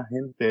hay más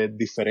gente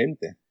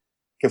diferente,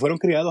 que fueron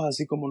criados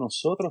así como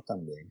nosotros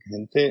también,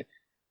 gente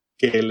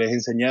que les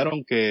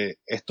enseñaron que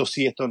esto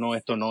sí, esto no,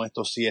 esto no,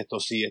 esto sí, esto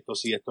sí, esto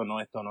sí, esto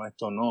no, esto no,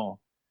 esto no,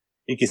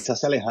 y quizás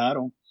se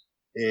alejaron,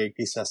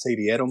 quizás se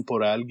hirieron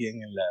por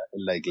alguien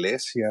en la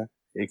iglesia,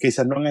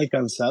 quizás no han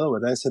alcanzado,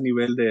 ¿verdad?, ese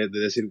nivel de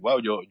decir,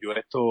 wow, yo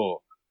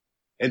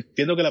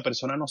entiendo que la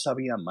persona no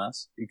sabía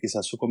más y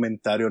quizás su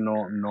comentario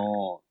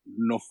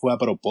no fue a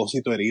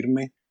propósito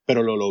herirme,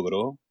 pero lo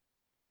logró.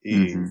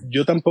 Y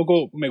yo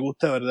tampoco me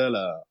gusta, ¿verdad?,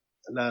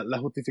 la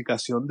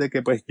justificación de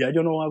que pues ya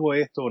yo no hago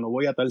esto o no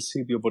voy a tal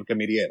sitio porque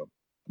me hirieron.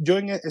 Yo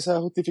en esa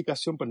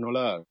justificación pues no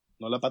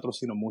la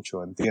patrocino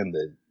mucho,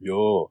 ¿entiendes?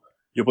 Yo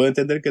puedo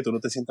entender que tú no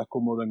te sientas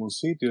cómodo en un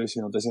sitio y si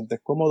no te sientes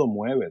cómodo,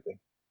 muévete.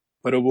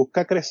 Pero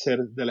busca crecer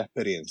de la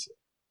experiencia.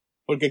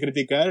 Porque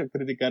criticar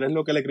es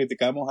lo que le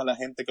criticamos a la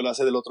gente que lo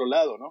hace del otro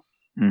lado, ¿no?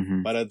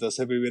 Para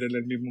entonces vivir en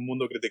el mismo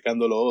mundo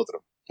criticando lo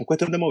otro. Es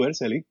cuestión de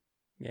moverse, Eli.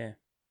 Yeah.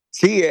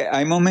 Sí,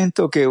 hay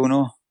momentos que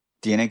uno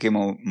tiene que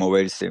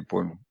moverse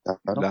por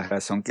la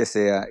razón que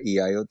sea, y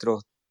hay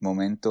otros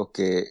momentos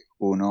que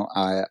uno,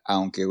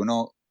 aunque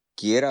uno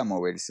quiera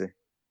moverse,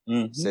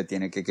 se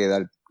tiene que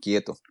quedar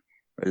quieto,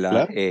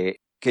 ¿verdad? Claro.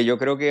 Que yo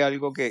creo que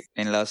algo que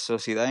en la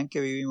sociedad en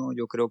que vivimos,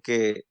 yo creo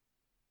que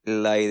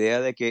la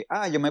idea de que,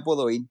 yo me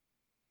puedo ir,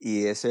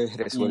 y ese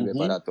resuelve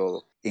para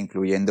todo,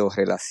 incluyendo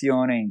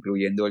relaciones,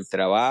 incluyendo el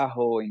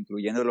trabajo,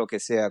 incluyendo lo que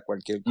sea,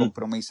 cualquier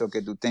compromiso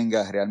que tú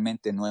tengas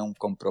realmente no es un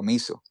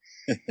compromiso.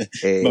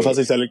 Más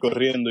fácil salir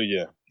corriendo y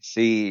ya.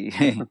 Sí,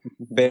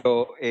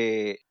 pero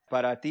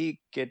para ti,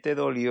 ¿qué te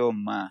dolió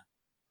más?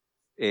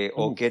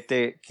 ¿O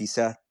qué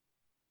quizás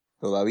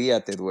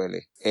todavía te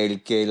duele?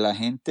 ¿El que la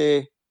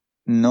gente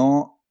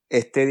no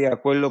esté de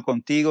acuerdo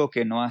contigo,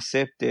 que no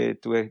acepte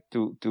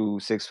tu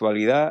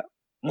sexualidad,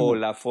 o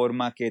la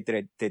forma que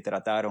te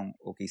trataron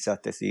o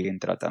quizás te siguen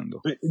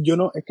tratando? Es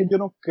que yo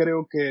no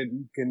creo que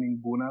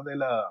ninguna de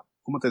las,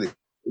 ¿cómo te digo?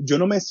 Yo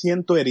no me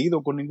siento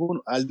herido con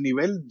ninguno, al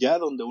nivel ya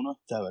donde uno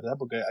está, ¿verdad?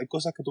 Porque hay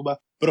cosas que tú vas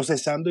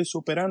procesando y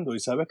superando,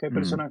 y sabes que hay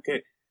personas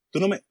que tú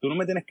no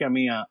me tienes que a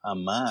mí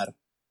amar,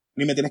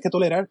 ni me tienes que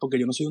tolerar, porque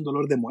yo no soy un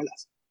dolor de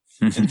muelas.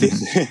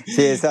 ¿Entiendes?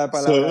 Sí, esa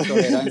palabra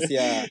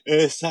tolerancia.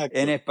 Exacto.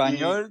 En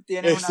español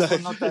tiene una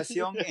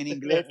connotación, en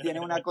inglés tiene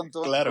una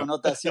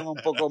connotación un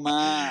poco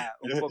más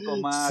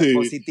sí,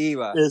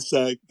 positiva.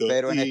 Exacto.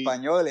 Pero en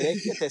español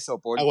es que te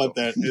soporto.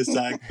 Aguantar,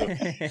 exacto.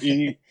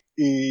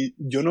 Y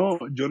yo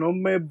no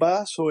me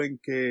baso en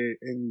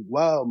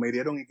wow, me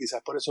hirieron y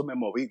quizás por eso me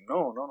moví.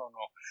 No.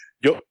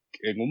 Yo,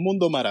 en un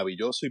mundo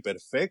maravilloso y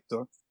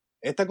perfecto,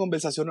 esta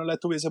conversación no la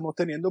estuviésemos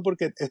teniendo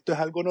porque esto es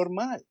algo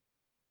normal.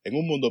 En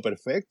un mundo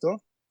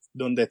perfecto,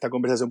 donde esta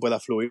conversación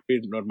pueda fluir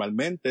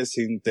normalmente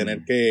sin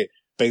tener que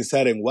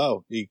pensar en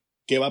wow, ¿y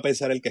qué va a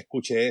pensar el que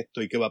escuche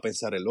esto y qué va a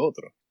pensar el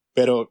otro?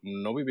 Pero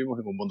no vivimos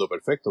en un mundo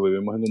perfecto,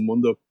 vivimos en un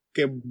mundo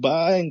que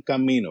va en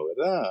camino,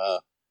 ¿verdad?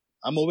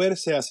 A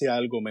moverse hacia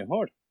algo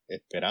mejor,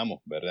 esperamos,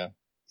 ¿verdad?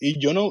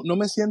 Y yo no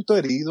me siento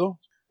herido,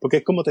 porque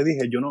es como te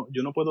dije, yo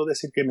no puedo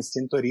decir que me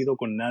siento herido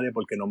con nadie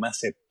porque no me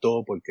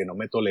aceptó, porque no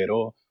me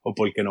toleró o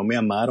porque no me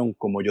amaron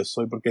como yo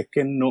soy, porque es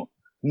que no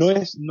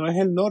es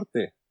el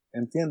norte,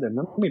 ¿entiendes?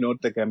 No es mi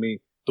norte que a mí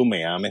tú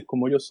me ames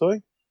como yo soy,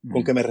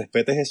 con que me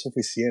respetes es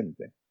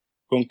suficiente.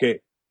 Con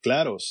que,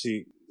 claro,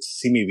 si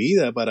mi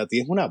vida para ti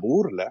es una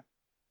burla,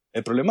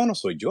 el problema no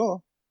soy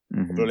yo,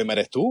 el problema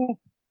eres tú.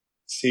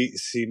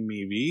 Si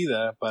mi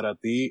vida para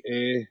ti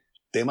es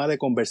tema de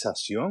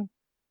conversación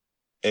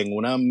en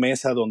una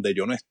mesa donde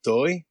yo no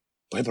estoy,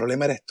 pues el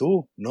problema eres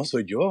tú, no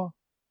soy yo.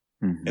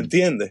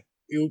 ¿Entiendes?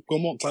 Y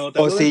como cuando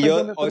te si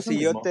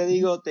yo te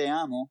digo te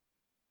amo,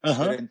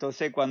 pero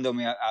entonces cuando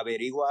me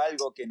averigua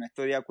algo que no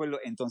estoy de acuerdo,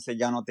 entonces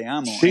ya no te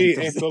amo. Sí,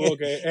 entonces... es como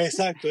que,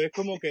 exacto, es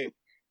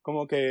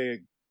como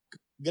que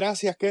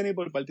gracias Kenny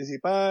por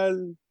participar,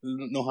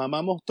 nos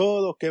amamos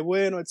todos, qué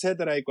bueno,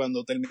 etcétera, y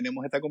cuando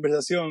terminemos esta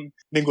conversación,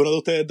 ninguno de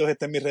ustedes dos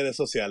está en mis redes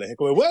sociales. Es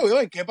como,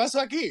 güey, ¿qué pasó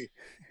aquí?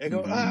 Es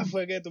como,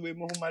 fue que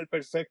tuvimos un mal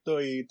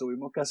perfecto y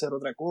tuvimos que hacer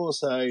otra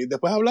cosa y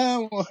después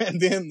hablamos,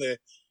 ¿entiendes?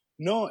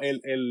 No,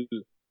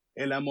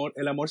 el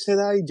amor se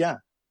da y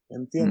ya,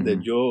 ¿entiendes?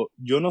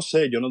 Yo no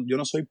sé, yo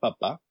no soy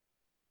papá,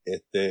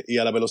 y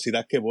a la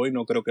velocidad que voy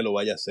no creo que lo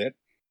vaya a hacer,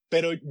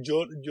 pero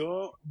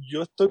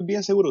yo estoy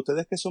bien seguro,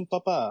 ustedes que son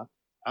papás,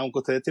 aunque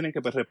ustedes tienen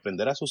que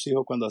reprender a sus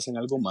hijos cuando hacen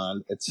algo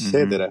mal,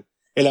 etcétera,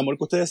 el amor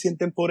que ustedes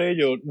sienten por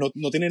ellos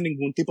no tiene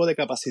ningún tipo de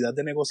capacidad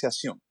de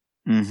negociación.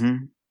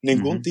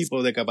 Ningún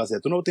tipo de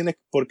capacidad. Tú no tienes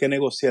por qué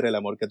negociar el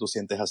amor que tú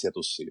sientes hacia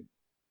tus hijos.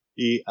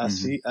 Y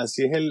así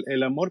es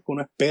el amor que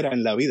uno espera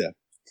en la vida,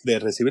 de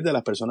recibir de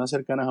las personas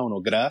cercanas a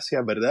uno.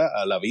 Gracias, ¿verdad?,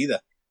 a la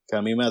vida que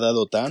a mí me ha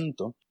dado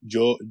tanto.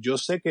 Yo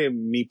sé que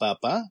mi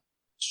papá,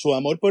 su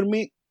amor por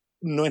mí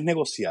no es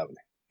negociable.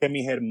 Que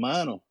mis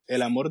hermanos,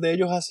 el amor de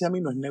ellos hacia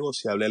mí no es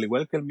negociable, al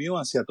igual que el mío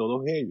hacia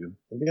todos ellos.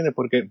 ¿Entiendes?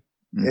 Porque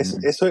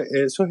eso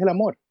es el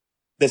amor,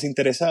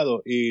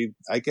 desinteresado, y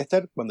hay que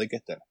estar cuando hay que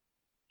estar.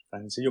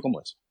 Tan sencillo como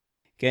eso.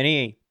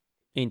 Kenny,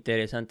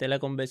 interesante la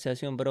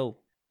conversación,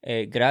 bro.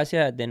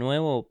 Gracias de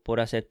nuevo por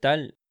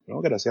aceptar.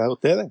 No, gracias a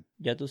ustedes.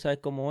 Ya tú sabes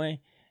cómo es.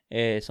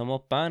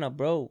 Somos panas,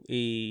 bro.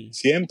 Y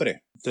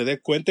siempre.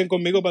 Ustedes cuenten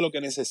conmigo para lo que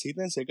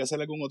necesiten. Si hay que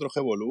hacer algún otro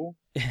revolú,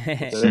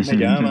 ustedes me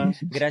llaman.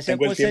 Gracias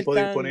Tengo por el tiempo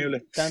ser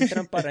disponible. tan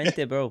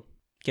transparente, bro.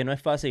 Que no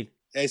es fácil.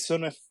 Eso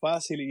no es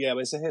fácil y a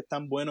veces es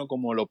tan bueno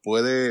como lo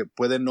puede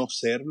no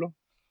serlo.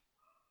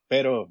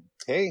 Pero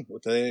hey,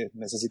 ustedes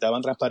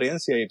necesitaban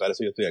transparencia y para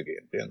eso yo estoy aquí,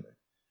 ¿entiendes?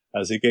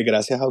 Así que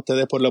gracias a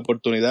ustedes por la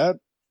oportunidad.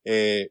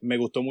 Me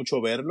gustó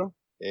mucho verlo.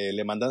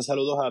 Le mandan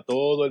saludos a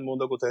todo el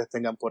mundo que ustedes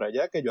tengan por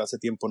allá, que yo hace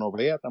tiempo no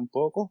vea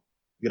tampoco.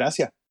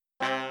 Gracias.